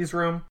the ladies'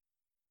 room.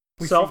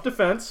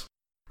 Self-defense.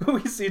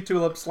 We see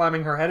Tulip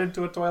slamming her head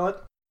into a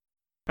toilet.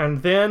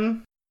 And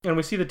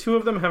we see the two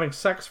of them having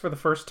sex for the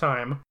first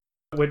time,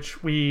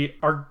 which we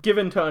are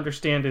given to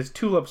understand is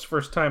Tulip's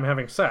first time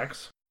having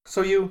sex.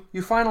 So you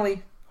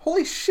finally...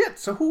 Holy shit,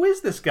 so who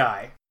is this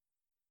guy?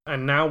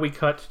 And now we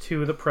cut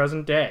to the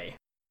present day.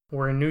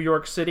 We're in New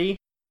York City.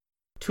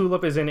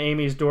 Tulip is in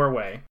Amy's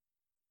doorway.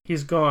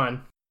 He's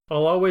gone.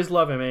 I'll always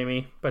love him,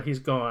 Amy, but he's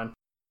gone.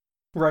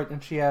 Right,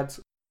 and she adds,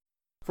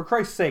 "For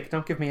Christ's sake,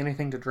 don't give me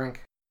anything to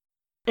drink."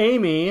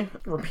 Amy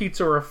repeats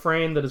a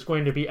refrain that is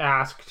going to be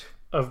asked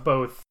of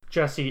both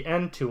Jesse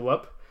and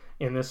Tulip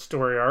in this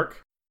story arc.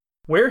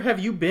 Where have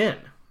you been?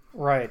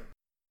 Right.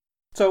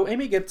 So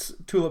Amy gets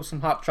Tulip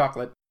some hot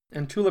chocolate,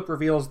 and Tulip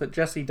reveals that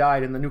Jesse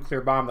died in the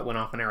nuclear bomb that went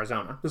off in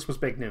Arizona. This was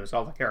big news.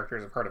 All the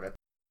characters have heard of it.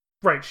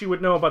 Right, she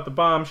would know about the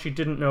bomb. She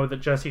didn't know that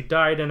Jesse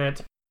died in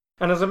it.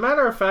 And as a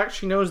matter of fact,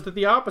 she knows that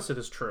the opposite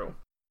is true.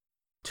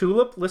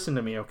 Tulip, listen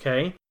to me,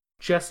 okay?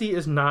 Jesse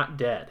is not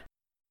dead.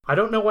 I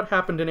don't know what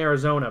happened in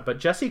Arizona, but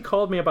Jesse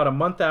called me about a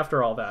month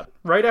after all that.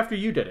 Right after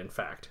you did, in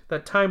fact.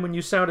 That time when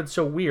you sounded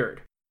so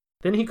weird.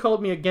 Then he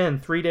called me again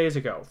 3 days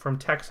ago, from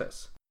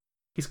Texas.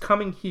 He's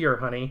coming here,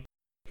 honey.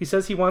 He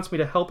says he wants me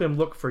to help him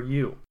look for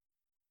you.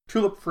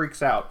 Tulip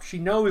freaks out. She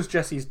knows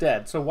Jesse's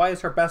dead, so why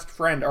is her best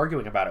friend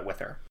arguing about it with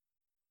her?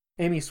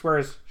 Amy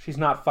swears she's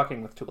not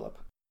fucking with Tulip.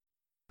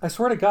 "I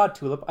swear to God,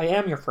 Tulip, I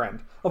am your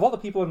friend. Of all the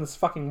people in this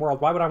fucking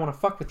world, why would I want to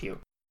fuck with you?"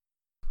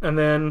 And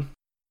then...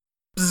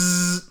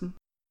 Bzzz,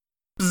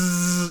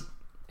 bzzz.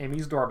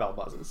 Amy's doorbell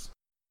buzzes.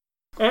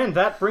 And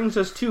that brings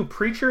us to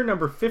Preacher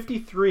number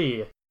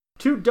 53.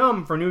 Too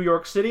dumb for New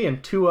York City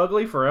and too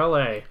ugly for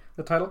LA.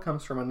 The title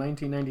comes from a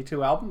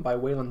 1992 album by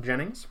Waylon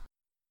Jennings.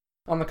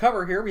 On the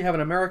cover here, we have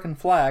an American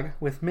flag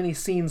with many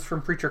scenes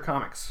from Preacher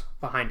Comics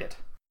behind it.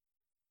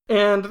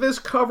 And this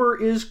cover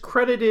is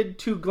credited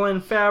to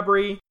Glenn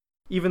Fabry,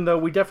 even though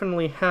we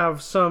definitely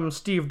have some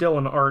Steve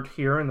Dillon art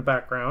here in the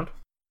background.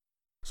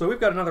 So we've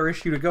got another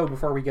issue to go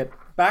before we get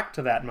back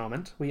to that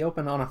moment. We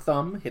open on a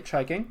thumb,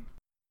 hitchhiking.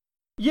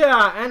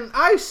 Yeah, and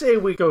I say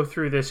we go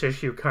through this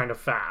issue kind of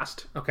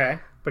fast. Okay.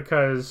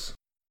 Because,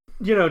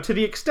 to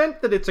the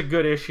extent that it's a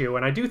good issue,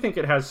 and I do think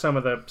it has some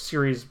of the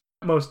series'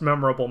 most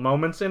memorable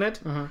moments in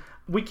it,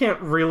 we can't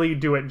really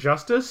do it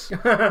justice.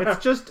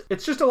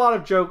 It's just a lot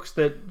of jokes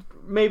that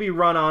maybe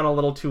run on a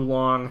little too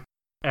long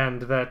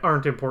and that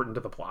aren't important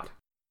to the plot.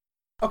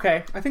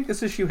 Okay, I think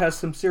this issue has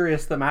some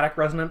serious thematic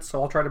resonance,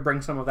 so I'll try to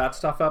bring some of that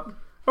stuff up.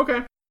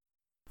 Okay.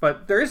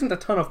 But there isn't a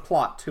ton of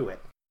plot to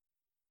it.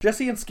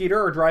 Jesse and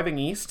Skeeter are driving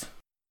east.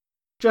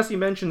 Jesse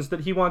mentions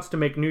that he wants to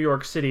make New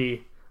York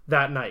City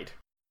that night.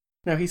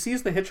 Now he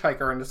sees the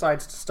hitchhiker and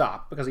decides to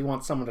stop because he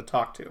wants someone to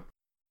talk to.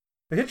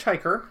 The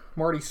hitchhiker,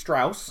 Marty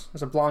Strauss,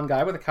 is a blonde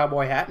guy with a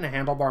cowboy hat and a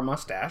handlebar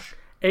mustache.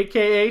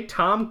 A.K.A.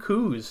 Tom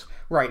Cruise.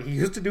 Right, he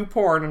used to do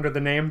porn under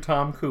the name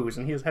Tom Cruise,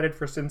 and he is headed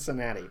for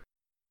Cincinnati.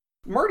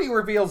 Marty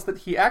reveals that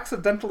he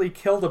accidentally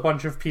killed a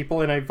bunch of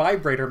people in a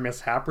vibrator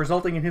mishap,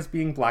 resulting in his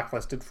being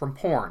blacklisted from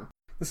porn.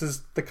 This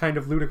is the kind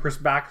of ludicrous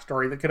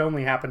backstory that could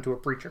only happen to a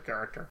Preacher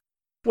character.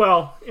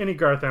 Well, any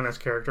Garth Ennis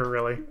character,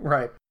 really.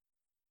 Right.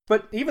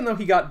 But even though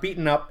he got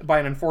beaten up by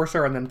an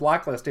enforcer and then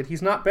blacklisted,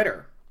 he's not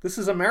bitter. This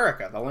is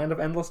America, the land of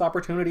endless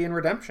opportunity and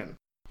redemption.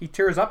 He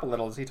tears up a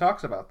little as he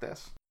talks about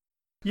this.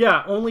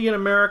 Yeah, only in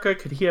America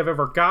could he have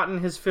ever gotten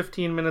his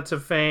 15 minutes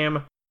of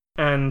fame,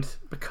 and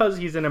because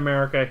he's in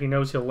America, he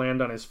knows he'll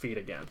land on his feet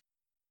again.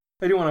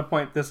 I do want to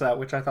point this out,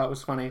 which I thought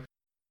was funny.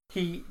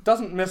 He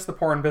doesn't miss the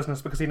porn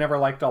business because he never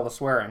liked all the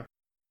swearing.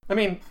 I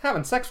mean,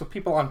 having sex with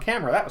people on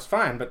camera, that was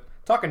fine, but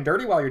talking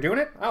dirty while you're doing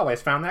it, I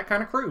always found that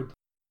kind of crude.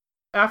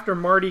 After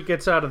Marty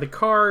gets out of the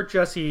car,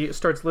 Jesse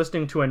starts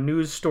listening to a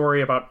news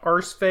story about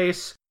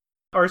Arseface.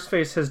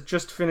 Arseface has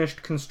just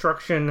finished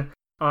construction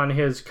on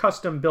his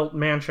custom-built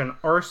mansion,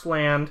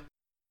 Arseland.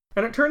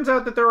 And it turns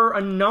out that there are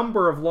a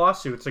number of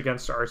lawsuits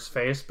against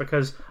Arseface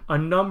because a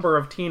number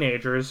of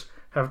teenagers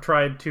have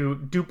tried to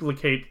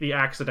duplicate the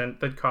accident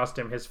that cost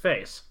him his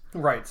face.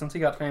 Right, since he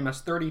got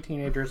famous, 30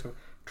 teenagers have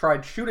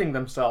tried shooting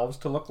themselves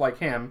to look like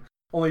him.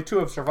 Only 2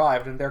 have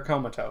survived, and they're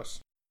comatose.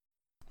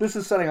 This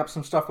is setting up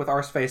some stuff with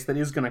Arseface that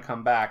is going to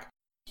come back.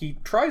 He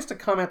tries to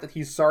comment that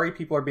he's sorry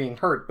people are being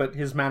hurt, but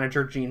his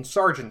manager, Gene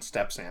Sargent,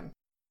 steps in.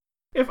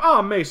 If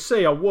I may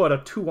say a word or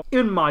two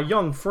in my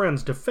young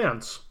friend's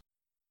defense,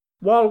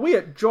 while we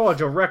at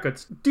Georgia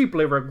Records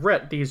deeply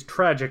regret these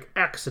tragic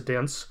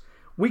accidents,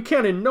 we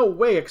can in no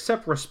way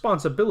accept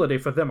responsibility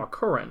for them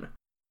occurring.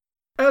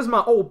 As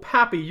my old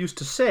pappy used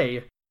to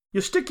say,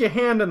 you stick your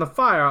hand in the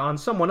fire on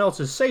someone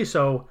else's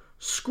say-so,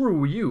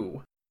 screw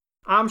you.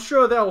 I'm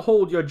sure they'll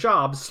hold your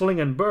job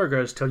slinging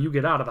burgers till you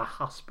get out of the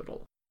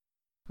hospital.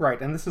 Right,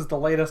 and this is the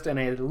latest in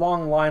a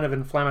long line of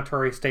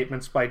inflammatory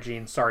statements by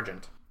Gene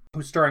Sargent,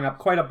 who's stirring up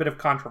quite a bit of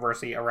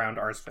controversy around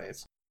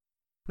Arseface.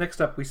 Next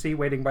up, we see,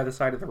 waiting by the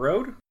side of the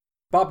road,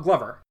 Bob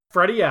Glover.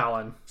 Freddie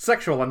Allen.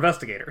 Sexual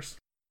investigators.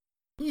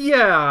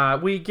 Yeah,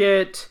 we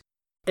get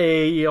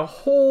a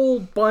whole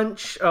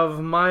bunch of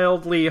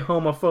mildly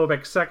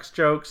homophobic sex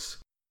jokes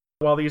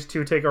while these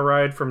two take a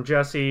ride from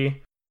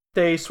Jesse.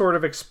 They sort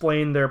of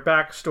explain their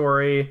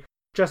backstory.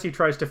 Jesse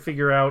tries to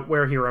figure out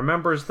where he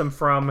remembers them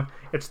from.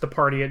 It's the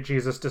party at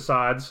Jesus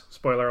Decides.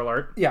 Spoiler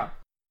alert. Yeah.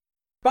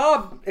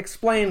 Bob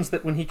explains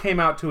that when he came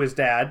out to his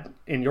dad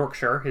in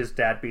Yorkshire, his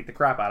dad beat the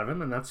crap out of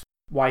him, and that's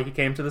why he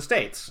came to the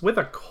States. With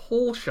a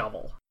coal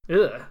shovel.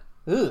 Ugh.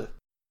 Ugh.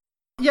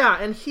 Yeah,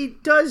 and he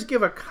does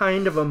give a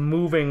kind of a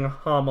moving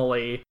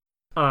homily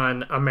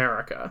on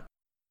America.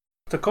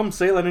 To come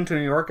sailing into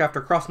New York after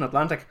crossing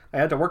Atlantic, I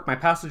had to work my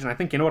passage, and I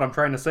think you know what I'm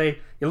trying to say.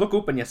 You look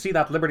up and you see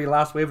that Liberty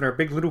lass waving her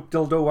big little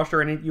dildo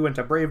ushering you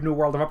into a brave new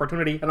world of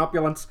opportunity and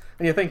opulence,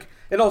 and you think,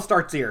 it all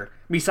starts here,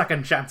 me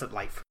second chance at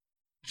life.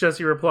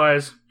 Jesse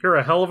replies, "You're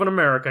a hell of an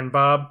American,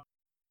 Bob.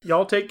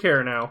 Y'all take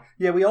care now."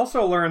 Yeah, we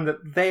also learn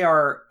that they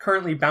are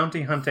currently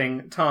bounty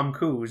hunting Tom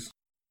Cruise,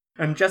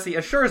 and Jesse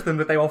assures them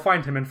that they will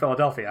find him in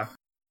Philadelphia.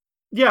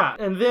 Yeah,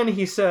 and then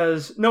he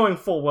says, knowing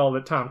full well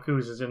that Tom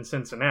Cruise is in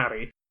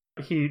Cincinnati,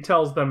 he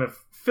tells them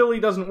if Philly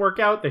doesn't work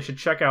out, they should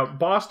check out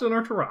Boston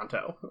or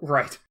Toronto.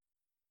 Right.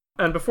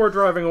 And before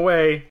driving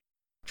away,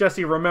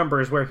 Jesse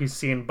remembers where he's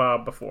seen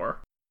Bob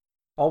before.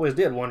 Always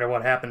did wonder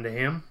what happened to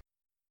him.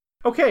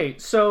 Okay,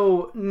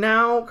 so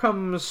now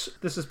comes...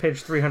 This is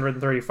page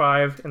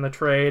 335 in the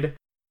trade.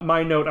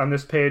 My note on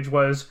this page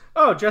was,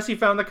 oh, Jesse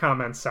found the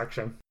comments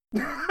section.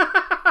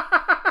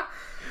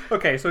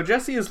 Okay, so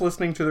Jesse is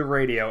listening to the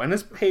radio, and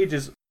this page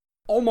is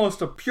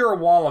almost a pure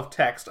wall of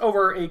text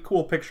over a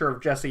cool picture of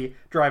Jesse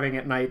driving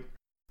at night,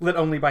 lit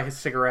only by his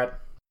cigarette.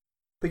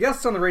 The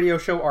guests on the radio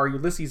show are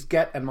Ulysses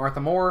Gett and Martha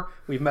Moore.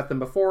 We've met them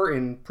before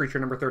in Preacher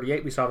number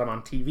 38. We saw them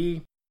on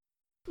TV.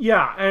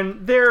 Yeah,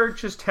 and they're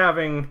just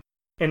having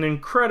an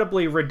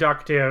incredibly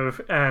reductive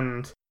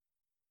and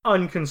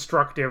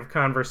unconstructive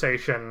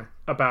conversation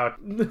about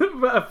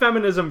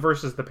feminism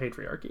versus the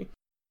patriarchy.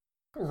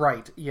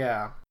 Right,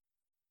 yeah.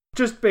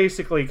 Just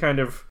basically kind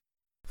of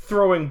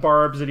throwing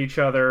barbs at each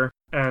other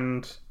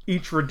and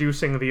each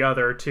reducing the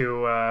other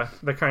to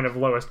the kind of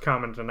lowest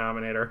common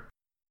denominator.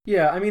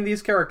 Yeah, I mean,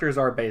 these characters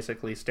are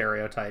basically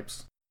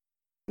stereotypes.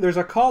 There's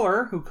a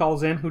caller who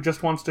calls in who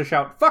just wants to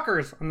shout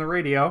 "fuckers" on the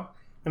radio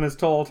and is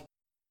told,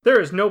 "There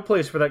is no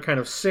place for that kind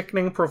of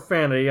sickening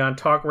profanity on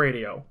talk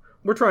radio.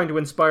 We're trying to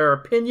inspire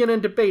opinion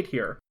and debate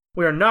here.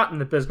 We are not in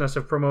the business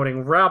of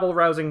promoting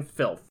rabble-rousing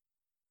filth."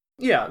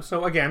 Yeah,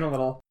 so again, a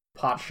little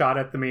pot shot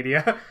at the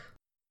media.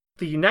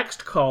 The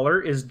next caller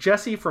is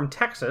Jesse from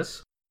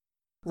Texas.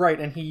 Right,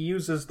 and he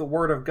uses the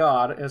word of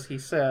God, as he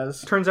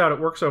says. Turns out it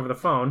works over the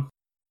phone.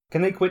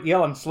 Can they quit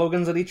yelling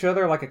slogans at each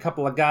other like a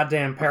couple of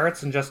goddamn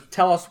parrots and just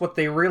tell us what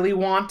they really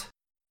want?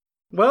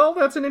 Well,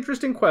 that's an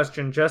interesting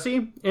question,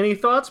 Jesse. Any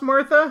thoughts,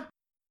 Martha?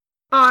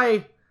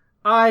 Oh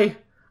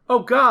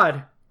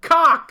God,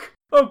 cock!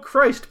 Oh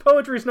Christ,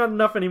 poetry's not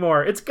enough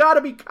anymore. It's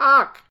gotta be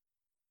cock!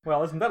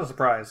 Well, isn't that a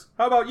surprise?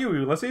 How about you,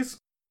 Ulysses?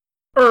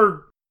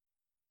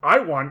 I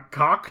want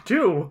cock,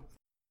 too.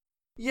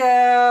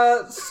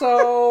 Yeah,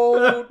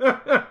 so...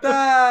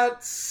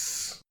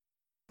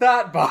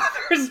 That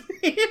bothers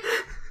me.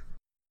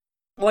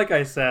 Like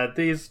I said,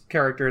 these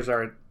characters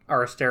are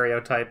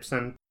stereotypes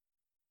and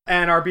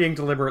are being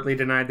deliberately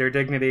denied their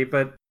dignity,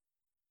 but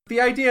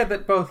the idea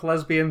that both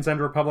lesbians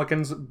and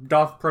Republicans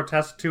doth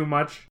protest too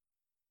much...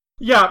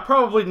 Yeah,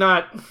 probably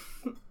not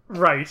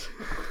right.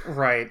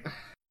 Right.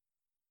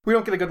 We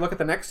don't get a good look at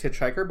the next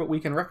hitchhiker, but we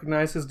can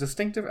recognize his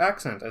distinctive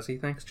accent as he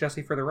thanks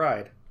Jesse for the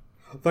ride.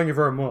 Thank you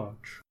very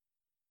much.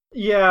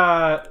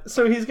 Yeah,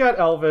 so he's got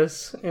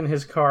Elvis in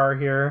his car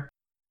here,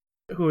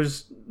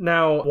 who's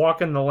now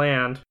walking the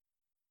land,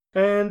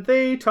 and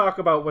they talk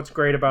about what's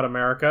great about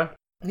America.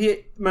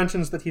 He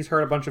mentions that he's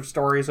heard a bunch of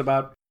stories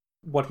about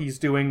what he's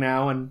doing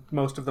now, and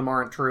most of them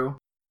aren't true.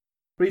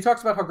 But he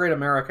talks about how great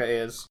America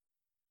is.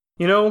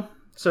 You know,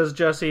 says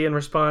Jesse in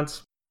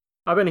response,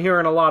 I've been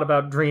hearing a lot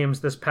about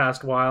dreams this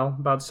past while,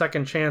 about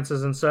second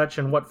chances and such,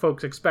 and what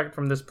folks expect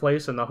from this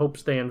place and the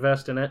hopes they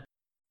invest in it.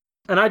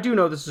 And I do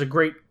know this is a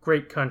great,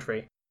 great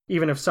country,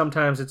 even if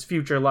sometimes its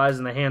future lies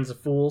in the hands of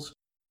fools.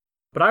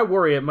 But I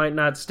worry it might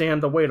not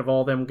stand the weight of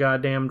all them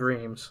goddamn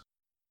dreams.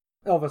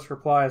 Elvis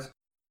replies,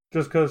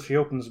 just 'cause she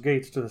opens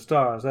gates to the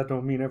stars, that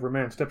don't mean every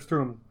man steps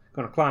through 'em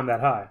gonna climb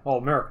that high. All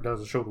America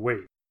does is show the way.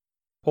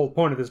 Whole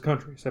point of this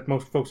country, except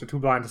most folks are too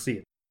blind to see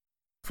it.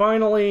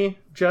 Finally,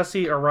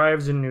 Jesse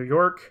arrives in New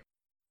York.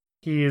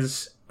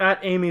 He's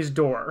at Amy's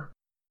door.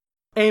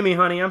 Amy,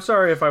 honey, I'm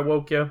sorry if I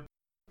woke you.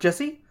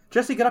 Jesse?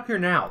 Jesse, get up here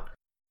now.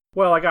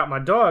 Well, I got my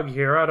dog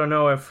here. I don't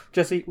know if...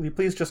 Jesse, will you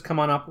please just come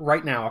on up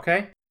right now,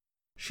 okay?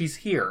 She's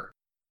here.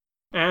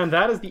 And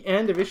that is the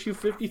end of issue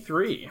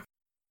 53.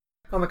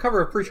 On the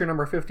cover of Preacher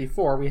number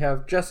 54, we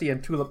have Jesse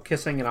and Tulip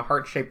kissing in a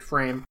heart-shaped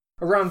frame.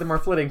 Around them are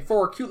flitting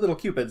 4 cute little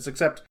cupids,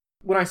 except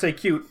when I say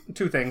cute,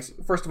 2 things.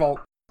 First of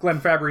all, Glenn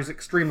Fabry's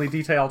extremely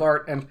detailed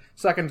art, and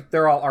second,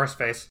 they're all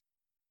arseface.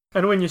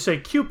 And when you say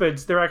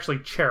cupids, they're actually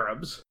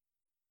cherubs.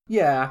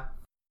 Yeah.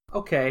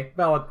 Okay,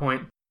 valid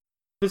point.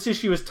 This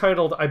issue is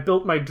titled, I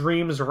Built My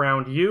Dreams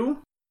Around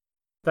You.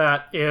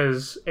 That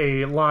is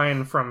a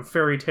line from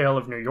Fairy Tale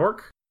of New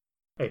York,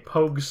 a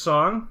Pogues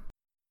song.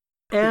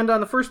 And on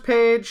the first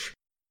page,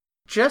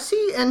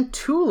 Jessie and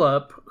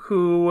Tulip,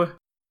 who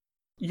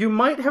you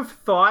might have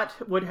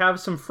thought would have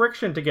some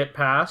friction to get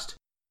past,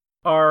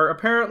 are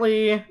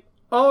apparently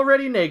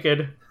already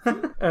naked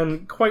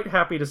and quite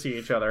happy to see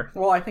each other.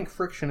 Well, I think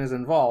friction is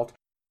involved.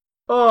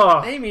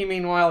 Oh, Amy,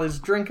 meanwhile, is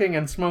drinking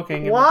and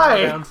smoking in Why?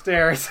 the bar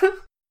downstairs.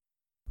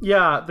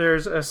 yeah,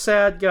 there's a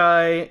sad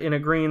guy in a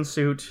green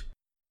suit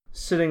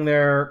sitting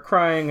there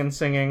crying and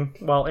singing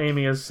while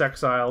Amy is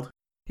sexiled.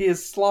 He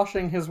is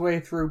sloshing his way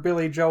through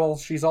Billy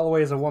Joel's She's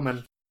Always a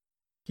Woman.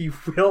 He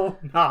will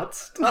not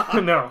stop.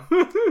 No.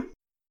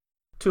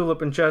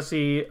 Tulip and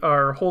Jessie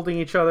are holding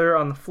each other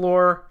on the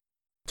floor.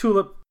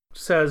 Tulip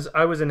says,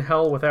 I was in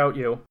hell without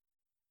you.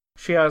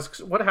 She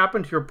asks, what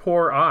happened to your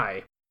poor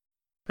eye?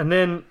 And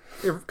then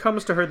it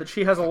comes to her that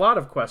she has a lot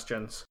of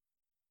questions.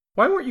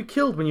 Why weren't you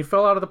killed when you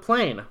fell out of the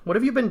plane? What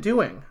have you been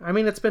doing? I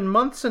mean, it's been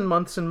months and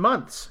months and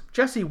months.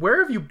 Jessie,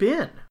 where have you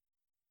been?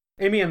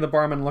 Amy and the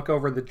barman look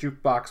over the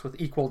jukebox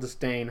with equal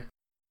disdain.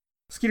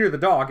 Skeeter the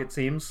dog, it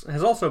seems,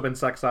 has also been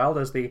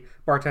sexiled as the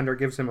bartender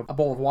gives him a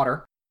bowl of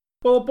water.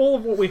 Well, a bowl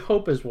of what we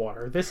hope is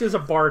water. This is a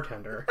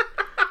bartender.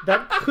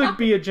 That could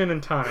be a gin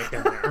and tonic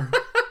in there.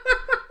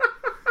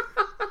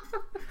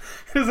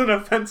 It is an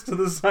offense to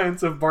the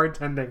science of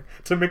bartending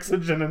to mix a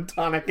gin and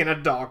tonic in a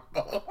dog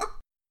bowl.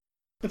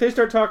 They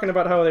start talking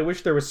about how they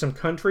wish there was some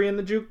country in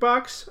the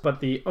jukebox, but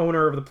the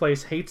owner of the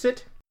place hates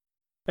it.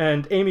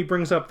 And Amy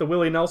brings up the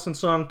Willie Nelson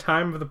song,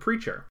 Time of the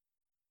Preacher.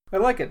 I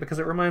like it because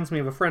it reminds me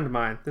of a friend of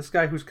mine, this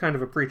guy who's kind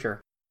of a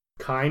preacher.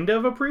 Kind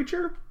of a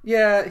preacher?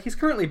 Yeah, he's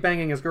currently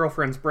banging his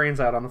girlfriend's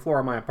brains out on the floor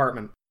of my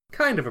apartment.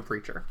 Kind of a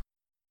preacher.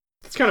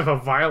 It's kind of a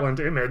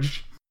violent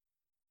image.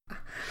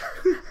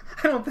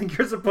 I don't think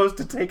you're supposed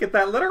to take it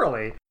that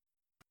literally.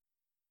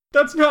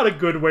 That's not a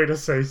good way to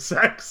say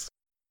sex.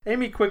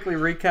 Amy quickly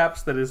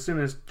recaps that as soon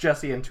as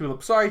Jessie and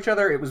Tulip saw each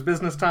other, it was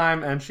business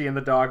time, and she and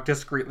the dog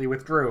discreetly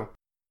withdrew.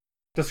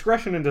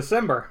 Discretion in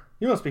December.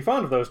 You must be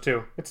fond of those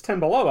two. It's 10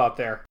 below out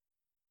there.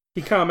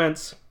 He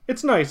comments,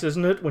 it's nice,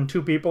 isn't it, when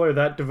two people are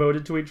that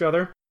devoted to each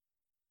other?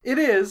 It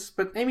is,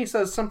 but Amy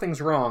says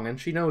something's wrong, and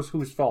she knows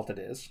whose fault it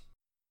is.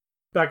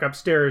 Back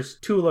upstairs,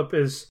 Tulip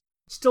is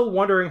still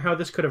wondering how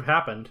this could have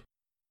happened.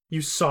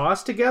 You saw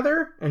us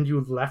together, and you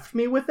left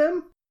me with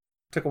him?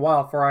 Took a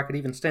while before I could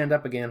even stand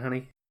up again,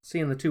 honey.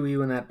 Seeing the two of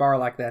you in that bar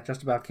like that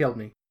just about killed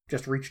me.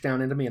 Just reached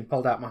down into me and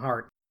pulled out my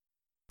heart.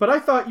 But I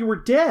thought you were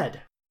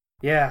dead.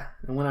 Yeah,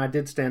 and when I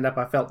did stand up,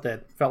 I felt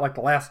dead. Felt like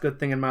the last good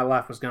thing in my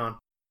life was gone.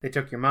 They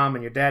took your mom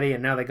and your daddy,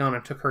 and now they gone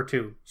and took her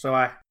too. So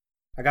I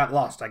got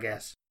lost, I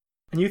guess.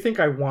 And you think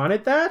I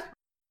wanted that?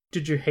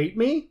 Did you hate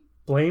me?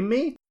 Blame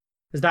me?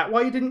 Is that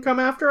why you didn't come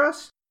after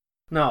us?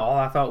 No, all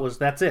I thought was,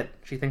 that's it.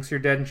 She thinks you're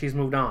dead and she's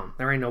moved on.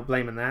 There ain't no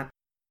blaming that.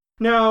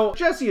 Now,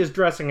 Jessie is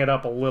dressing it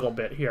up a little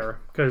bit here,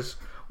 because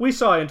we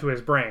saw into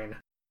his brain,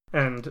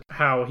 and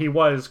how he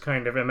was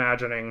kind of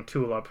imagining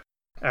Tulip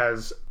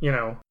as, you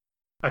know,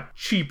 a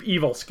cheap,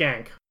 evil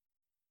skank.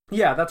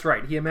 Yeah, that's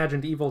right. He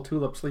imagined evil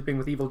Tulip sleeping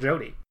with evil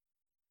Jody.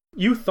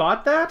 You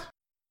thought that?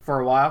 For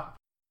a while.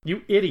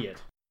 You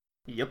idiot.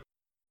 Yep.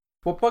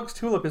 What bugs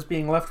Tulip is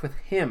being left with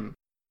him.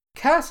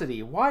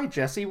 Cassidy, why,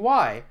 Jessie,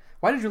 why?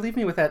 Why did you leave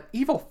me with that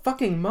evil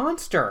fucking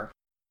monster?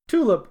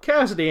 Tulip,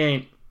 Cassidy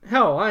ain't...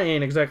 Hell, I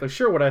ain't exactly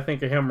sure what I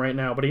think of him right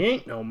now, but he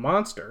ain't no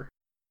monster.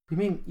 You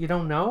mean you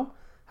don't know?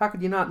 How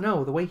could you not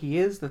know? The way he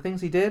is, the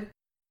things he did?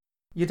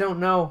 You don't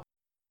know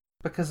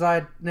because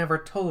I'd never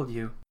told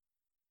you.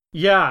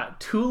 Yeah,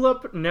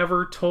 Tulip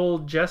never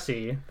told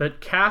Jessie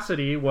that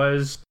Cassidy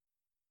was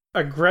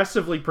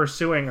aggressively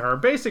pursuing her,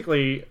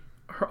 basically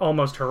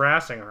almost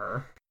harassing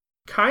her,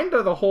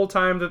 kinda the whole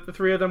time that the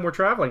three of them were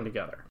traveling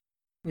together.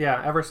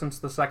 Yeah, ever since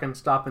the second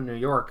stop in New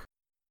York.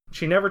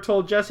 She never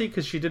told Jessie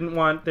because she didn't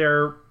want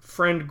their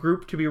friend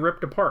group to be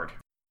ripped apart.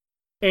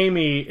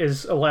 Amy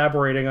is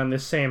elaborating on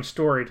this same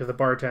story to the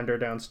bartender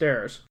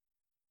downstairs.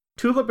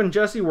 Tulip and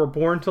Jessie were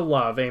born to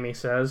love, Amy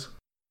says.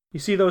 You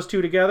see those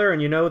two together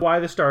and you know why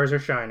the stars are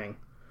shining.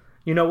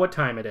 You know what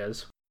time it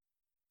is.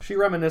 She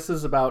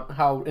reminisces about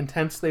how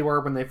intense they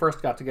were when they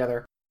first got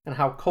together, and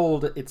how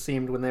cold it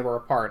seemed when they were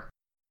apart.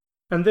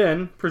 And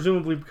then,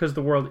 presumably because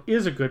the world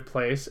is a good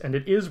place, and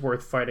it is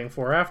worth fighting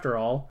for after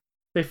all,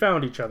 they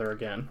found each other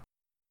again.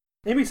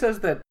 Amy says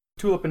that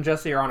Tulip and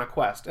Jessie are on a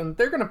quest, and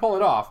they're going to pull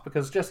it off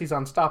because Jessie's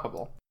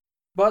unstoppable.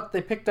 But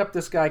they picked up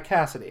this guy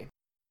Cassidy.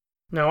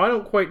 Now, I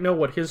don't quite know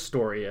what his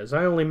story is.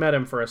 I only met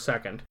him for a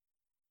second.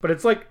 But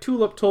it's like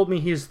Tulip told me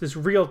he's this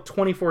real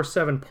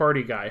 24/7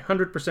 party guy,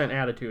 100%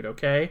 attitude,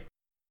 okay?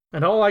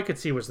 And all I could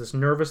see was this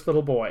nervous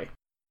little boy.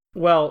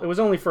 Well, it was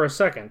only for a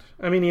second.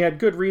 I mean, he had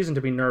good reason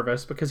to be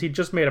nervous because he'd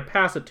just made a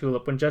pass at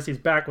Tulip when Jessie's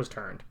back was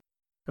turned.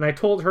 And I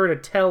told her to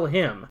tell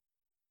him.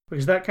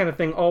 Because that kind of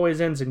thing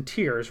always ends in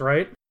tears,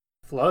 right?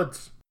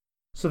 Floods.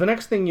 So the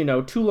next thing you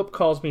know, Tulip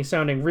calls me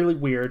sounding really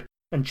weird,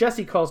 and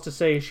Jessie calls to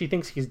say she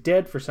thinks he's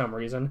dead for some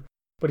reason,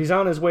 But he's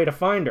on his way to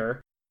find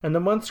her, and the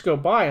months go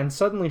by and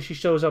suddenly she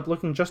shows up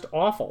looking just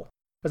awful,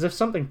 as if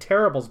something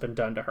terrible's been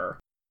done to her.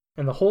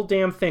 And the whole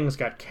damn thing's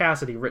got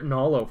Cassidy written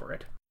all over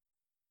it.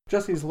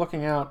 Jesse's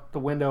looking out the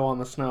window on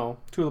the snow.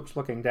 Tulip's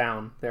looking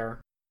down.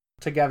 They're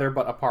together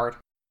but apart.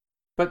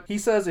 But he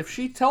says if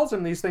she tells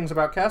him these things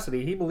about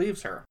Cassidy, he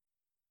believes her.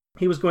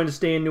 He was going to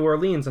stay in New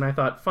Orleans, and I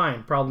thought,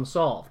 fine, problem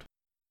solved.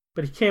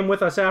 But he came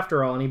with us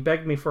after all, and he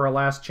begged me for a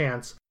last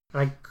chance,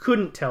 and I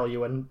couldn't tell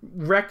you and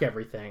wreck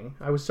everything.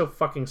 I was so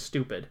fucking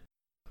stupid.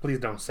 Please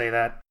don't say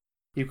that.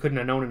 You couldn't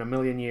have known in a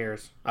million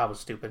years. I was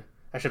stupid.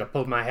 I should have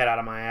pulled my head out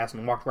of my ass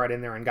and walked right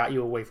in there and got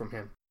you away from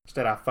him.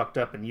 Instead, I fucked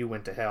up and you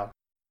went to hell.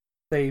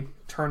 They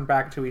turn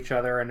back to each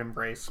other and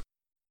embrace.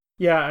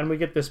 Yeah, and we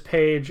get this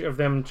page of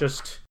them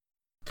just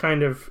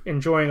kind of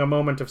enjoying a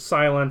moment of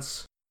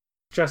silence.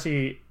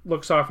 Jesse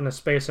looks off into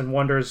space and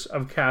wonders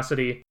of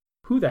Cassidy,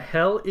 who the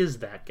hell is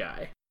that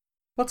guy?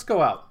 Let's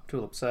go out,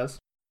 Tulip says.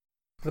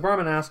 The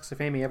barman asks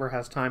if Amy ever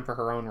has time for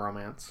her own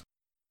romance.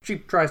 She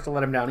tries to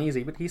let him down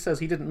easy, but he says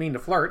he didn't mean to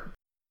flirt.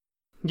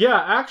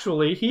 Yeah,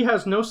 actually, he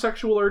has no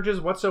sexual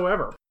urges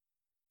whatsoever.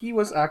 He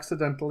was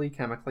accidentally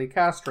chemically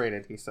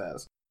castrated, he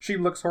says. She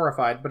looks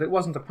horrified, but it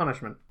wasn't a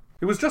punishment.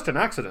 It was just an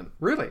accident,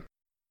 really.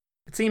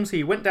 It seems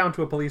he went down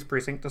to a police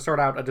precinct to sort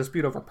out a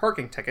dispute over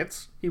parking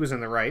tickets. He was in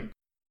the right.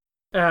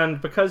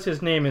 And because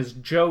his name is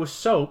Joe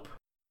Soap,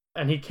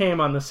 and he came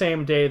on the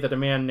same day that a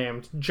man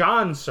named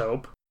John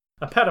Soap,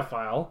 a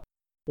pedophile,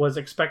 was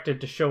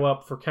expected to show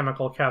up for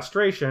chemical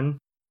castration.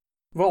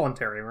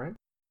 Voluntary, right?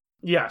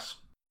 Yes.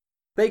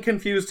 They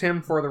confused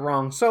him for the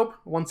wrong soap.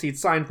 Once he'd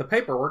signed the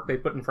paperwork they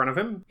put in front of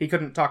him, he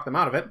couldn't talk them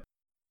out of it.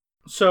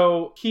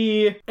 So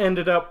he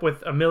ended up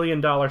with $1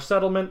 million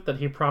settlement that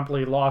he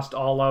promptly lost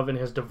all of in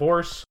his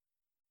divorce.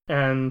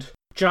 And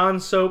John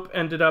Soap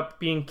ended up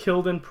being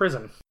killed in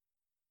prison.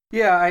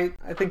 Yeah,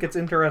 I think it's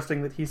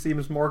interesting that he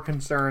seems more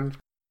concerned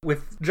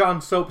with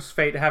John Soap's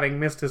fate having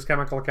missed his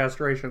chemical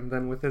castration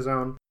than with his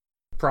own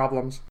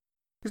problems.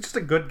 He's just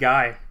a good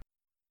guy.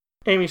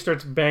 Amy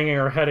starts banging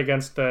her head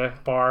against the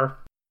bar.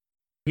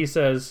 He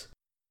says,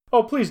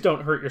 "Oh, please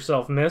don't hurt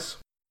yourself, miss."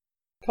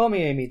 Call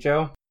me Amy,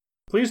 Joe.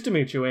 Pleased to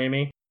meet you,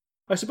 Amy.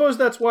 I suppose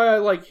that's why I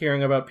like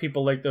hearing about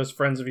people like those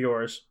friends of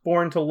yours.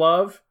 Born to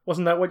love?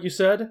 Wasn't that what you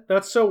said?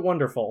 That's so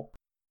wonderful.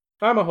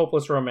 I'm a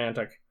hopeless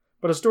romantic,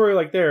 but a story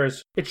like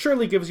theirs, it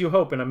surely gives you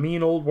hope in a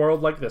mean old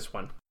world like this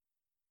one.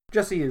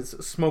 Jesse is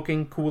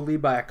smoking coolly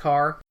by a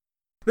car.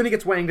 Then he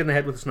gets wanged in the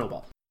head with a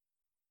snowball.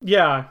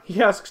 Yeah,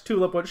 he asks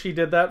Tulip what she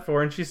did that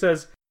for, and she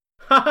says,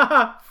 "Ha ha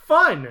ha,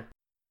 fun!"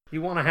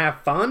 You want to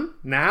have fun?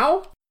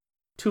 Now?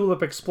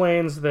 Tulip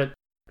explains that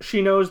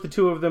she knows the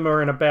two of them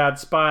are in a bad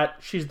spot.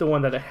 She's the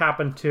one that it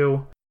happened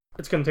to.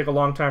 It's going to take a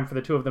long time for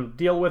the two of them to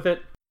deal with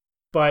it.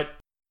 But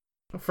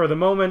for the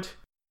moment,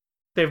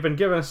 they've been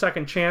given a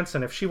second chance,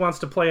 and if she wants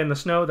to play in the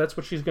snow, that's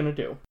what she's going to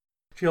do.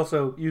 She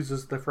also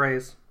uses the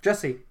phrase,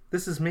 "Jesse,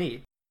 this is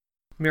me,"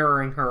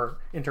 mirroring her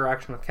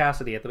interaction with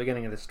Cassidy at the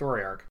beginning of the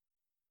story arc.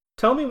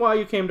 Tell me why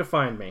you came to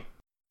find me.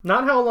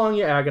 Not how long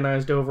you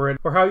agonized over it,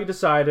 or how you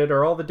decided,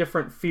 or all the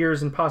different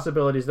fears and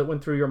possibilities that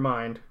went through your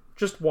mind.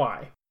 Just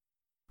why.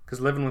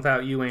 'Cause living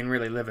without you ain't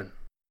really living.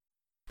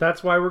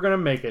 That's why we're gonna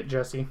make it,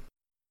 Jesse.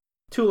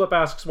 Tulip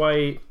asks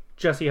why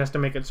Jesse has to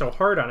make it so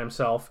hard on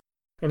himself,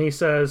 and he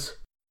says,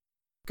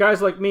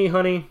 "Guys like me,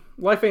 honey,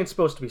 life ain't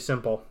supposed to be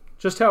simple.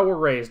 Just how we're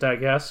raised, I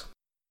guess."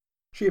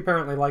 She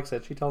apparently likes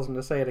it. She tells him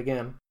to say it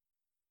again.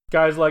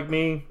 Guys like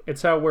me,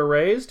 it's how we're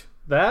raised?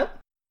 That?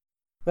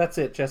 That's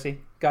it,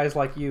 Jesse. Guys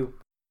like you.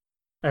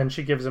 And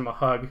she gives him a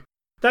hug.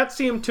 That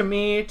seemed to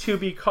me to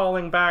be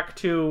calling back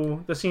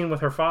to the scene with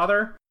her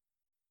father.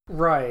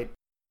 Right.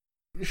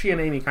 She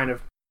and Amy kind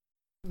of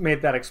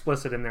made that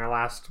explicit in their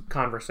last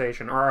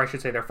conversation, or I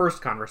should say their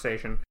first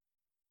conversation.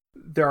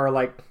 There are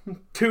like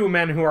two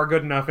men who are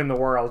good enough in the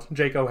world,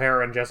 Jake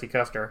O'Hara and Jesse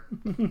Custer.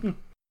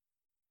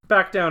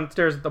 Back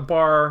downstairs at the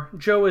bar,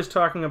 Joe is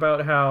talking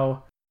about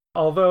how,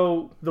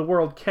 although the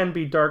world can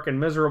be dark and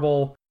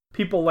miserable,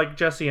 people like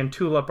Jesse and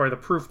Tulip are the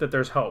proof that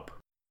there's hope.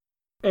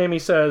 Amy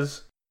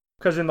says,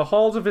 "'Cause in the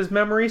halls of his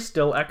memory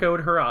still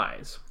echoed her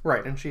eyes."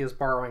 Right, and she is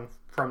borrowing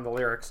from the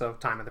lyrics of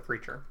Time of the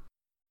Preacher.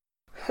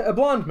 A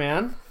blonde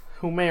man,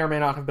 who may or may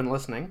not have been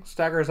listening,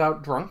 staggers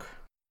out drunk,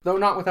 though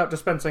not without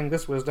dispensing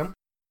this wisdom.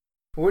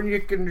 When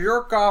you can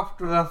jerk off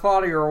to the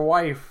thought of your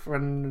wife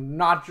and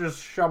not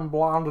just some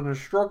blonde in a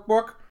stroke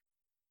book,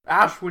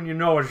 ask when you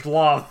know it's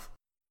love.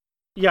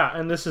 Yeah,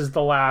 and this is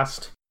the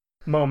last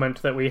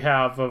moment that we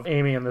have of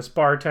Amy and this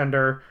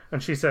bartender,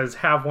 and she says,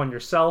 "Have one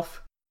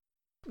yourself,"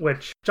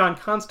 which John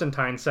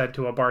Constantine said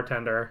to a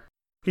bartender.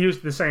 He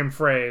used the same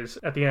phrase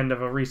at the end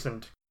of a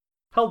recent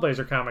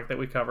Hellblazer comic that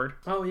we covered.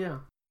 Oh, yeah.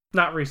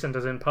 Not recent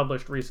as in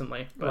published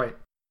recently, but right.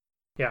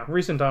 Yeah,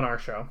 recent on our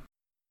show.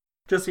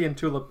 Jesse and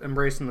Tulip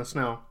embrace in the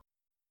snow.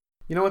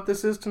 You know what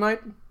this is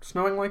tonight?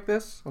 Snowing like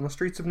this on the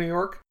streets of New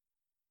York?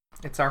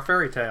 It's our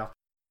fairy tale.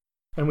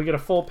 And we get a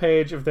full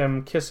page of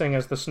them kissing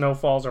as the snow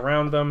falls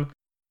around them,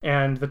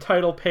 and the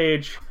title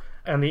page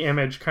and the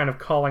image kind of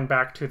calling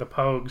back to the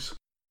Pogues.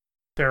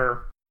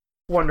 They're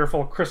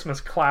wonderful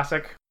Christmas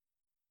classic.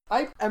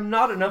 I am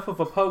not enough of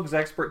a Pogues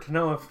expert to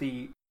know if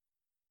the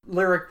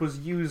lyric was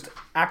used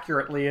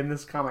accurately in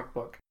this comic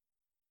book.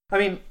 I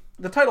mean,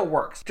 the title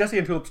works. Jessie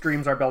and Tulip's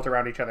dreams are built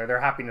around each other.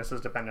 Their happiness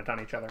is dependent on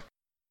each other.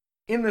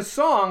 In this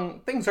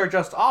song, things are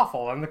just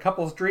awful, and the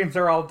couple's dreams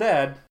are all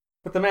dead,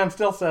 but the man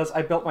still says,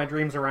 I built my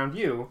dreams around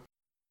you.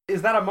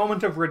 Is that a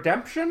moment of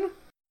redemption?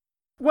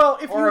 Well,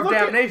 if or you of look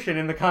damnation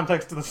in the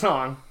context of the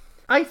song?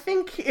 I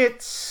still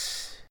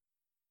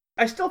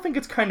think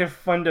it's kind of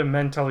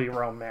fundamentally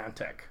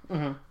romantic,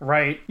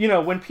 right? You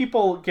know, when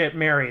people get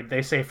married,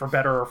 they say for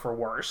better or for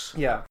worse.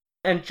 Yeah.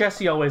 And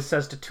Jessie always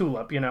says to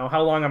Tulip, you know,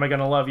 how long am I going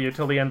to love you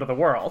till the end of the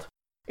world?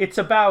 It's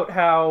about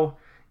how,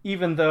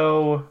 even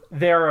though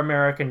their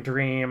American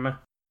dream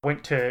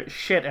went to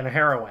shit and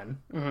heroin,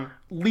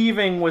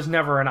 leaving was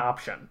never an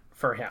option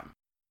for him.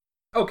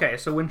 Okay,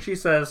 so when she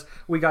says,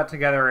 we got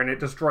together and it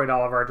destroyed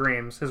all of our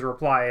dreams, his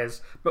reply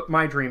is, but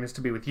my dream is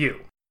to be with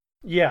you.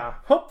 Yeah,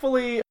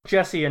 hopefully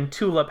Jessie and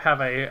Tulip have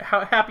a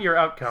happier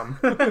outcome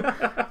than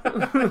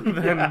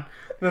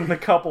the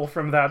couple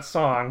from that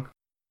song.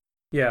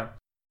 Yeah.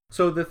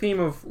 So the theme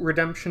of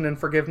redemption and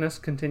forgiveness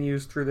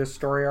continues through this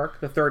story arc.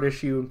 The third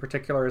issue in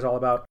particular is all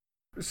about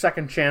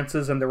second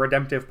chances and the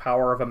redemptive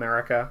power of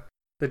America.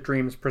 The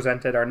dreams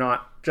presented are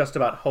not just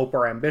about hope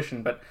or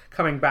ambition, but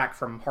coming back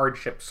from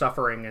hardship,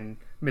 suffering, and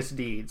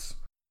misdeeds.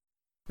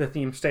 The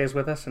theme stays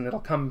with us, and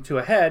it'll come to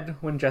a head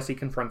when Jessie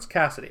confronts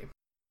Cassidy.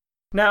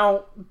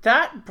 Now,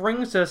 that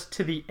brings us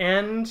to the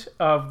end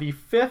of the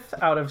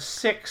 5th out of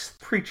 6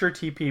 Preacher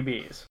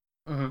TPBs.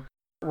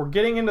 We're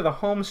getting into the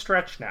home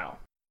stretch now.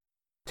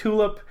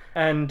 Tulip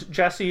and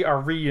Jessie are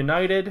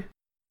reunited.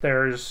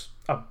 There's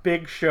a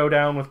big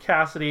showdown with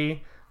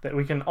Cassidy that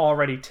we can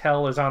already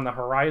tell is on the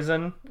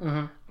horizon.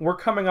 We're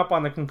coming up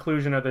on the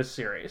conclusion of this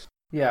series.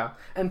 Yeah,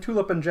 and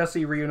Tulip and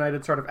Jessie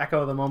reunited sort of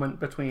echo the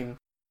moment between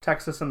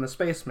Texas and the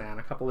Spaceman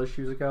a couple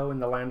issues ago in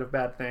The Land of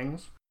Bad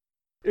Things.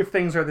 If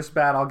things are this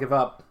bad, I'll give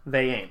up.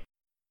 They ain't.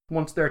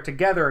 Once they're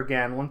together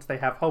again, once they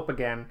have hope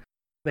again,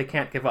 they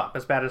can't give up.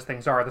 As bad as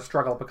things are, the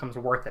struggle becomes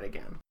worth it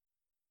again.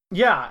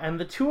 Yeah, and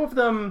the two of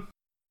them,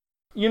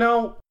 you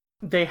know,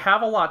 they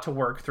have a lot to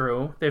work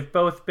through. They've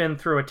both been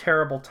through a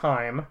terrible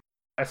time,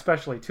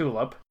 especially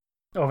Tulip,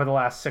 over the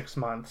last 6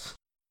 months.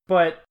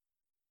 But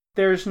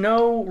there's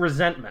no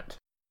resentment,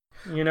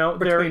 you know?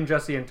 Between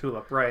Jessie and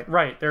Tulip, right.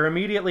 Right, they're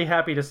immediately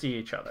happy to see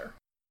each other.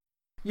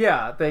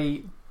 Yeah,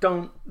 they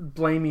don't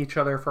blame each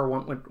other for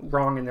what went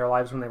wrong in their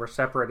lives when they were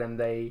separate, and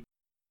they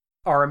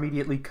are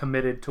immediately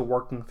committed to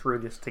working through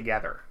this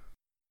together.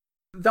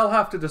 They'll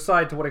have to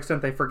decide to what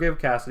extent they forgive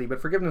Cassidy,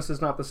 but forgiveness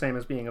is not the same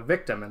as being a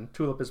victim, and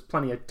Tulip is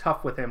plenty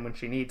tough with him when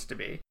she needs to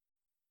be.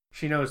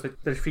 She knows that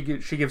if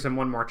she gives him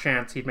one more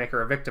chance, he'd make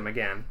her a victim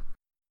again.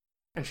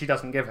 And she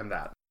doesn't give him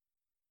that.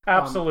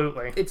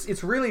 Absolutely.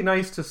 It's really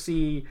nice to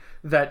see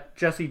that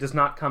Jessie does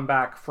not come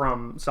back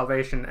from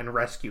Salvation and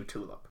rescue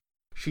Tulip.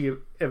 She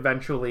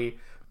eventually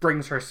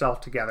brings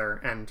herself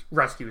together and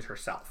rescues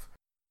herself.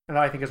 And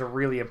that, I think, is a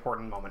really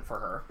important moment for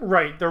her.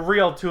 Right, the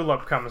real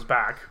Tulip comes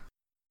back.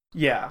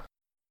 Yeah.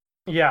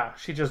 Yeah,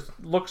 she just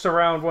looks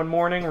around one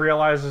morning,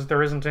 realizes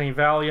there isn't any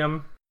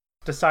Valium,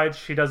 decides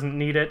she doesn't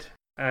need it,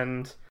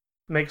 and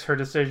makes her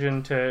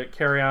decision to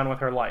carry on with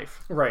her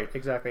life. Right,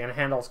 exactly, and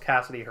handles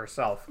Cassidy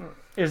herself.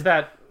 Is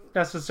that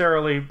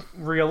necessarily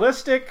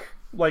realistic,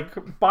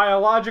 like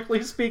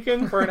biologically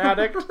speaking, for an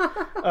addict?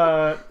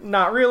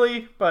 Not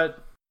really,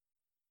 but...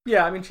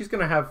 Yeah, I mean, she's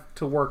going to have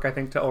to work, I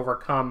think, to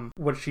overcome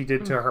what she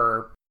did to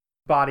her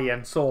body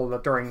and soul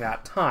during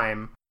that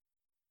time.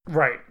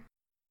 Right.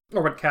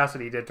 Or what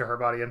Cassidy did to her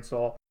body and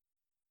soul.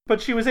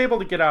 But she was able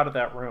to get out of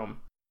that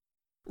room.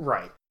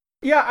 Right.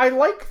 Yeah, I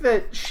like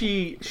that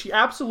she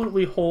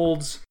absolutely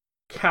holds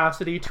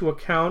Cassidy to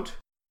account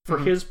for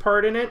his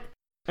part in it,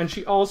 and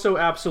she also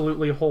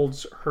absolutely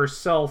holds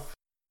herself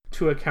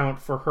to account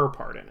for her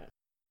part in it.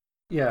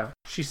 Yeah.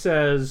 She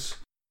says,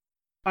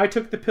 I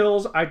took the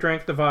pills, I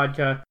drank the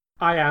vodka,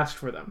 I asked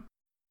for them.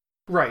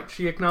 Right,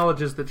 she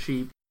acknowledges that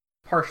she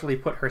partially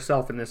put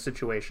herself in this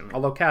situation,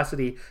 although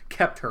Cassidy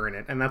kept her in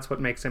it, and that's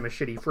what makes him a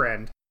shitty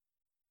friend.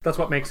 That's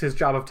what makes his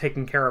job of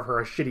taking care of her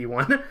a shitty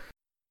one.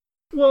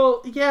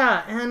 Well,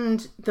 yeah,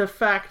 and the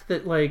fact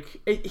that, like,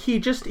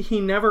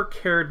 he never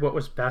cared what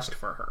was best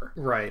for her.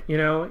 Right. You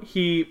know,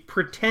 he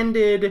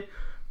pretended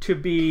to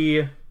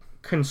be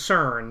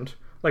concerned,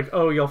 like,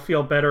 oh, you'll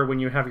feel better when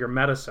you have your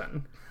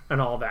medicine,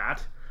 and all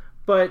that.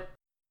 But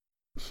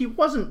he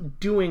wasn't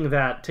doing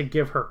that to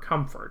give her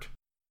comfort.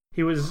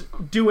 He was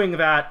doing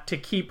that to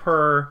keep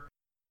her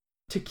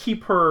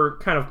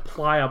kind of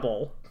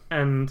pliable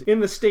and in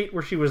the state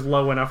where she was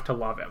low enough to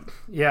love him.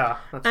 Yeah,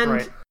 that's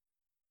right.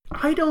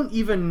 I don't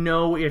even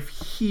know if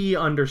he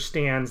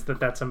understands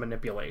that that's a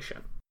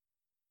manipulation.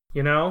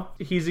 You know?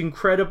 He's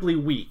incredibly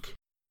weak.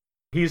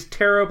 He's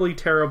terribly,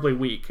 terribly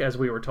weak, as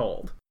we were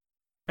told.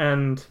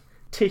 And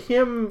to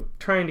him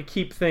trying to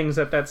keep things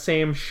at that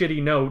same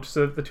shitty note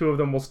so that the two of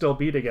them will still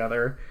be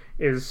together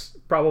is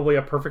probably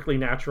a perfectly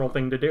natural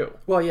thing to do.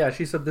 Well, yeah,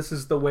 she said this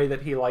is the way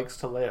that he likes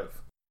to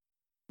live.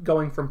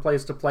 Going from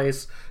place to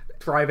place,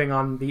 thriving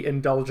on the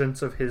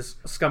indulgence of his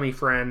scummy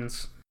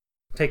friends,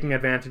 taking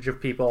advantage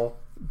of people,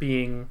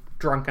 being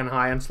drunk and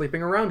high and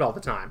sleeping around all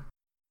the time.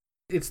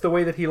 It's the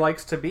way that he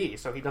likes to be,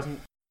 so he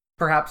doesn't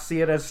perhaps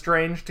see it as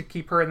strange to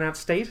keep her in that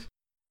state.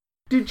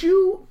 Did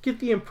you get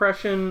the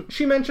impression...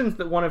 She mentions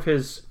that one of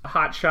his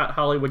hotshot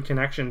Hollywood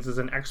connections is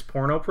an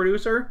ex-porno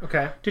producer.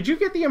 Okay. Did you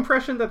get the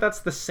impression that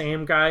that's the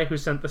same guy who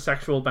sent the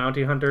sexual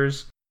bounty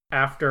hunters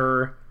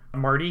after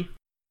Marty?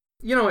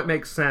 You know, it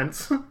makes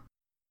sense.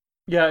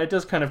 Yeah, it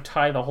does kind of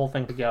tie the whole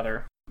thing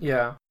together.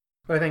 Yeah.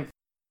 But I think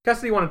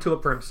Cassidy wanted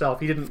Tulip for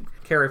himself. He didn't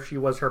care if she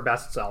was her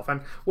best self.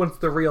 And once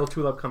the real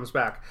Tulip comes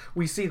back,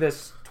 we see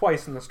this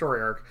twice in the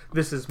story arc.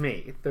 This is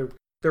me.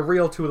 The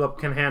real Tulip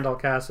can handle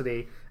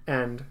Cassidy,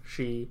 and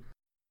she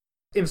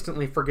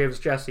instantly forgives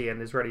Jesse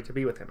and is ready to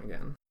be with him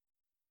again.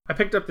 I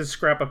picked up this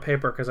scrap of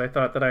paper because I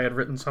thought that I had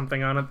written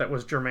something on it that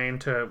was germane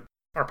to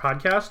our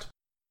podcast.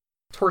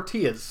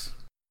 Tortillas.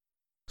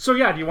 So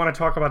yeah, do you want to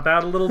talk about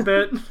that a little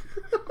bit?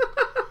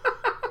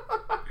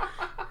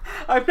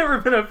 I've never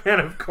been a fan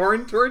of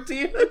corn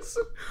tortillas.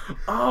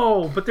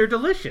 Oh, but they're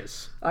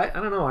delicious. I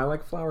don't know. I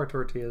like flour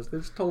tortillas. They're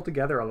just told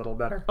together a little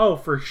better. Oh,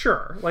 for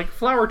sure. Like,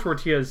 flour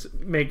tortillas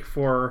make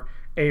for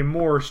a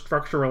more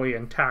structurally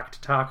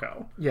intact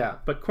taco. Yeah.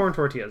 But corn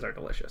tortillas are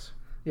delicious.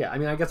 Yeah, I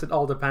mean, I guess it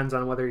all depends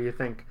on whether you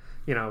think,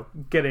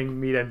 getting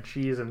meat and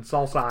cheese and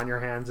salsa on your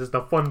hands is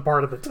the fun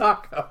part of the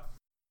taco.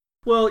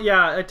 Well,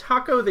 yeah, a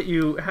taco that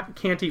you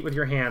can't eat with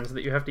your hands,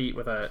 that you have to eat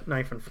with a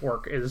knife and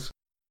fork, is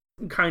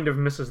kind of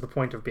misses the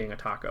point of being a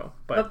taco.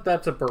 But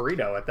that's a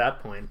burrito at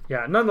that point.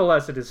 Yeah,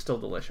 nonetheless, it is still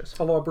delicious.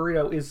 Although a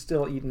burrito is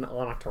still eaten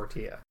on a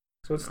tortilla.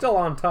 So it's still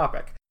on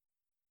topic.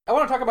 I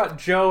want to talk about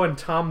Joe and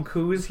Tom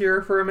Cruise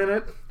here for a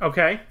minute.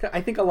 Okay.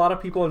 I think a lot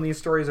of people in these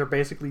stories are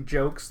basically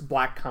jokes,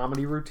 black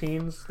comedy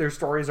routines. Their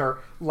stories are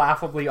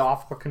laughably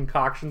awful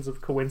concoctions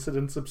of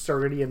coincidence,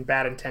 absurdity, and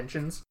bad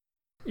intentions.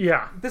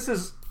 Yeah. This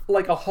is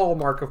like a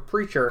hallmark of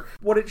Preacher.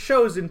 What it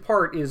shows in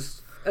part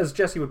is, as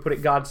Jesse would put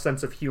it, God's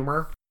sense of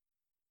humor.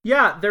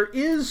 Yeah, there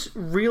is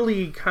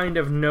really kind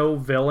of no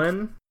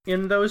villain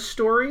in those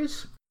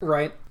stories.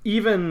 Right.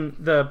 Even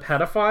the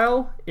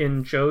pedophile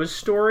in Joe's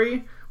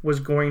story was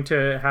going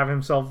to have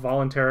himself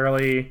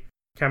voluntarily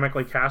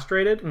chemically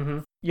castrated.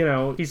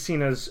 Mm-hmm. He's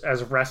seen as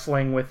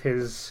wrestling with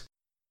his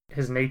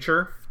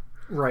nature.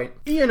 Right.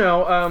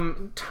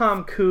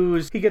 Tom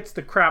Cruise, he gets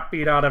the crap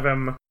beat out of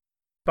him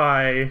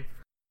by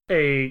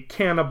a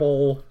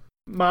cannibal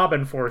mob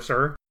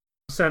enforcer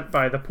sent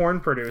by the porn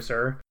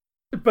producer.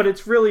 But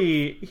he's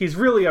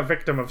really a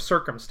victim of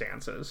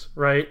circumstances,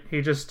 right?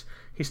 He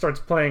starts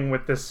playing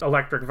with this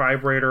electric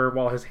vibrator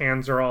while his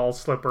hands are all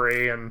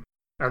slippery, and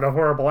a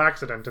horrible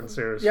accident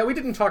ensues. Yeah, we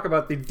didn't talk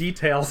about the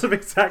details of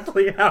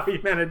exactly how he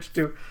managed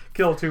to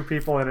kill 2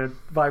 people in a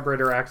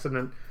vibrator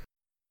accident.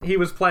 He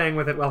was playing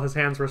with it while his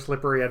hands were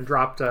slippery and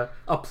dropped a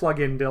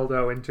plug-in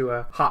dildo into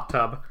a hot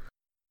tub.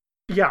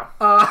 Yeah.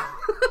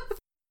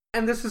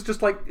 And this is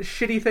just like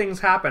shitty things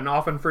happen,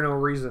 often for no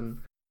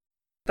reason.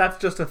 That's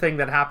just a thing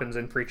that happens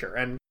in Preacher,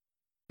 and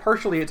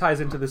partially it ties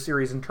into the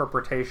series'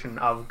 interpretation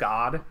of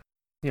God.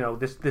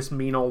 This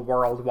mean old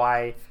world,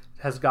 why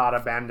has God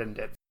abandoned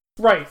it?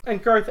 Right,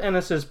 and Garth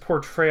Ennis's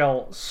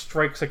portrayal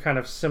strikes a kind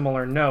of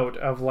similar note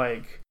of,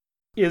 like,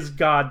 is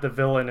God the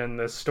villain in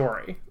this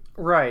story?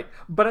 Right,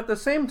 but at the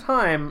same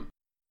time,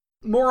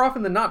 more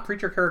often than not,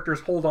 Preacher characters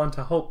hold on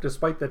to hope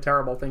despite the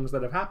terrible things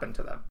that have happened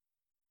to them.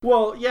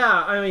 Well,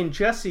 yeah, I mean,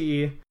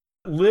 Jesse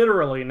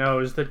literally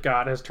knows that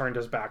God has turned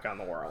his back on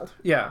the world.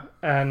 Yeah.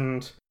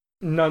 And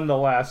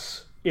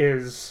nonetheless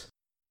is,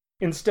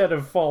 instead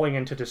of falling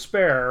into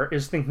despair,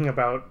 is thinking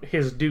about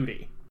his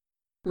duty.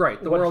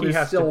 Right, the world is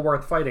still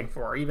worth fighting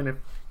for, even if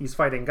he's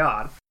fighting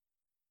God.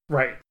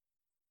 Right.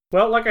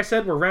 Well, like I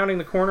said, we're rounding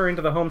the corner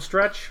into the home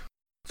stretch.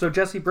 So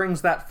Jesse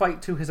brings that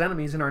fight to his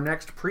enemies in our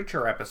next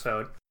Preacher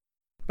episode.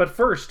 But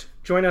first,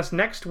 join us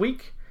next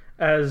week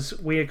as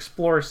we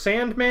explore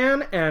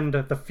Sandman and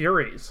the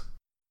Furies.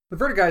 The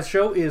Vertiguys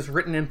show is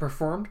written and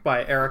performed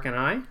by Eric and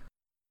I.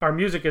 Our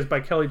music is by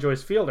Kelly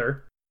Joyce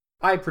Fielder.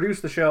 I produce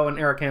the show, and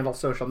Eric handles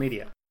social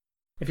media.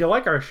 If you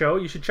like our show,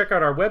 you should check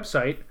out our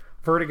website,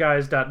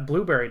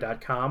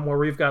 vertiguys.blueberry.com, where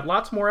we've got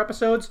lots more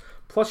episodes,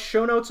 plus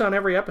show notes on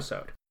every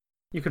episode.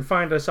 You can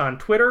find us on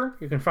Twitter,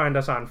 you can find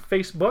us on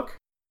Facebook,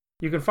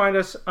 you can find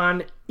us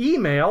on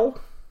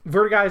email,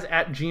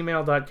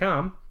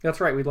 vertiguys@gmail.com. That's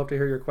right, we'd love to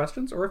hear your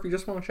questions, or if you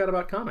just want to chat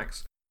about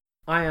comics.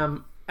 I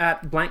am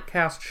at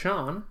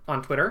BlankCastSean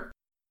on Twitter.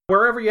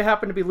 Wherever you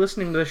happen to be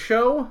listening to the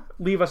show,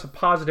 leave us a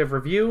positive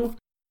review,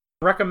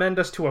 recommend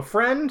us to a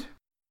friend.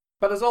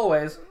 But as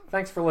always,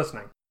 thanks for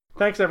listening.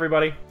 Thanks,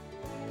 everybody.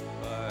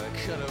 I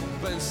could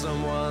have been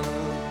someone.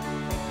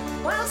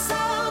 Well, so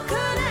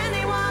could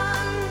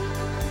anyone.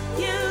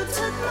 You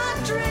took my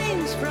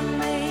dreams from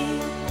me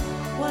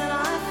when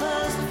I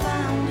first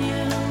found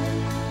you.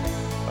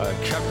 I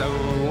kept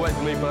them with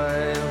me,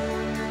 babe.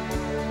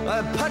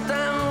 I put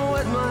them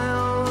with my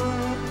own.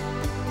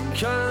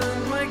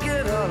 Can't make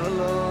it all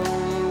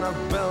alone. I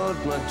built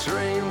my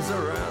dreams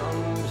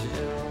around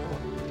you.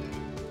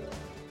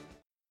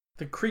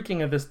 The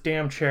creaking of this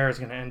damn chair is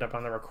going to end up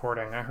on the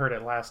recording. I heard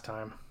it last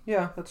time.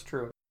 Yeah, that's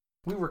true.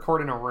 We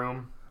record in a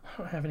room. I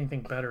don't have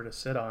anything better to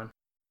sit on.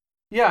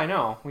 Yeah, I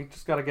know. We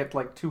just gotta get,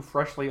 like, 2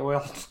 freshly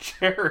oiled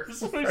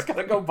chairs. We just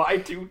gotta go buy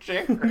 2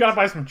 chairs. You gotta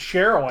buy some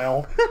chair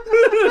oil.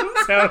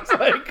 Sounds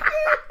like.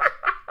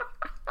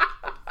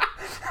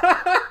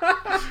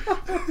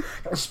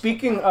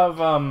 Speaking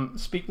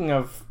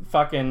of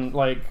fucking,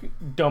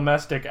 like,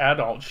 domestic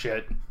adult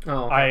shit,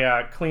 Oh, okay.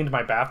 I cleaned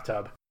my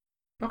bathtub.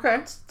 Okay.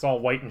 It's all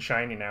white and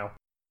shiny now.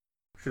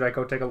 Should I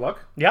go take a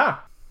look? Yeah.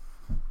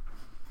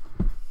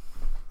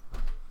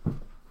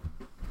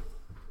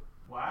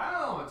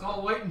 Wow, it's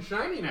all white and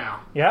shiny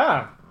now.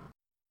 Yeah.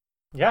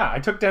 Yeah, I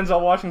took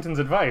Denzel Washington's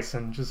advice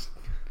and just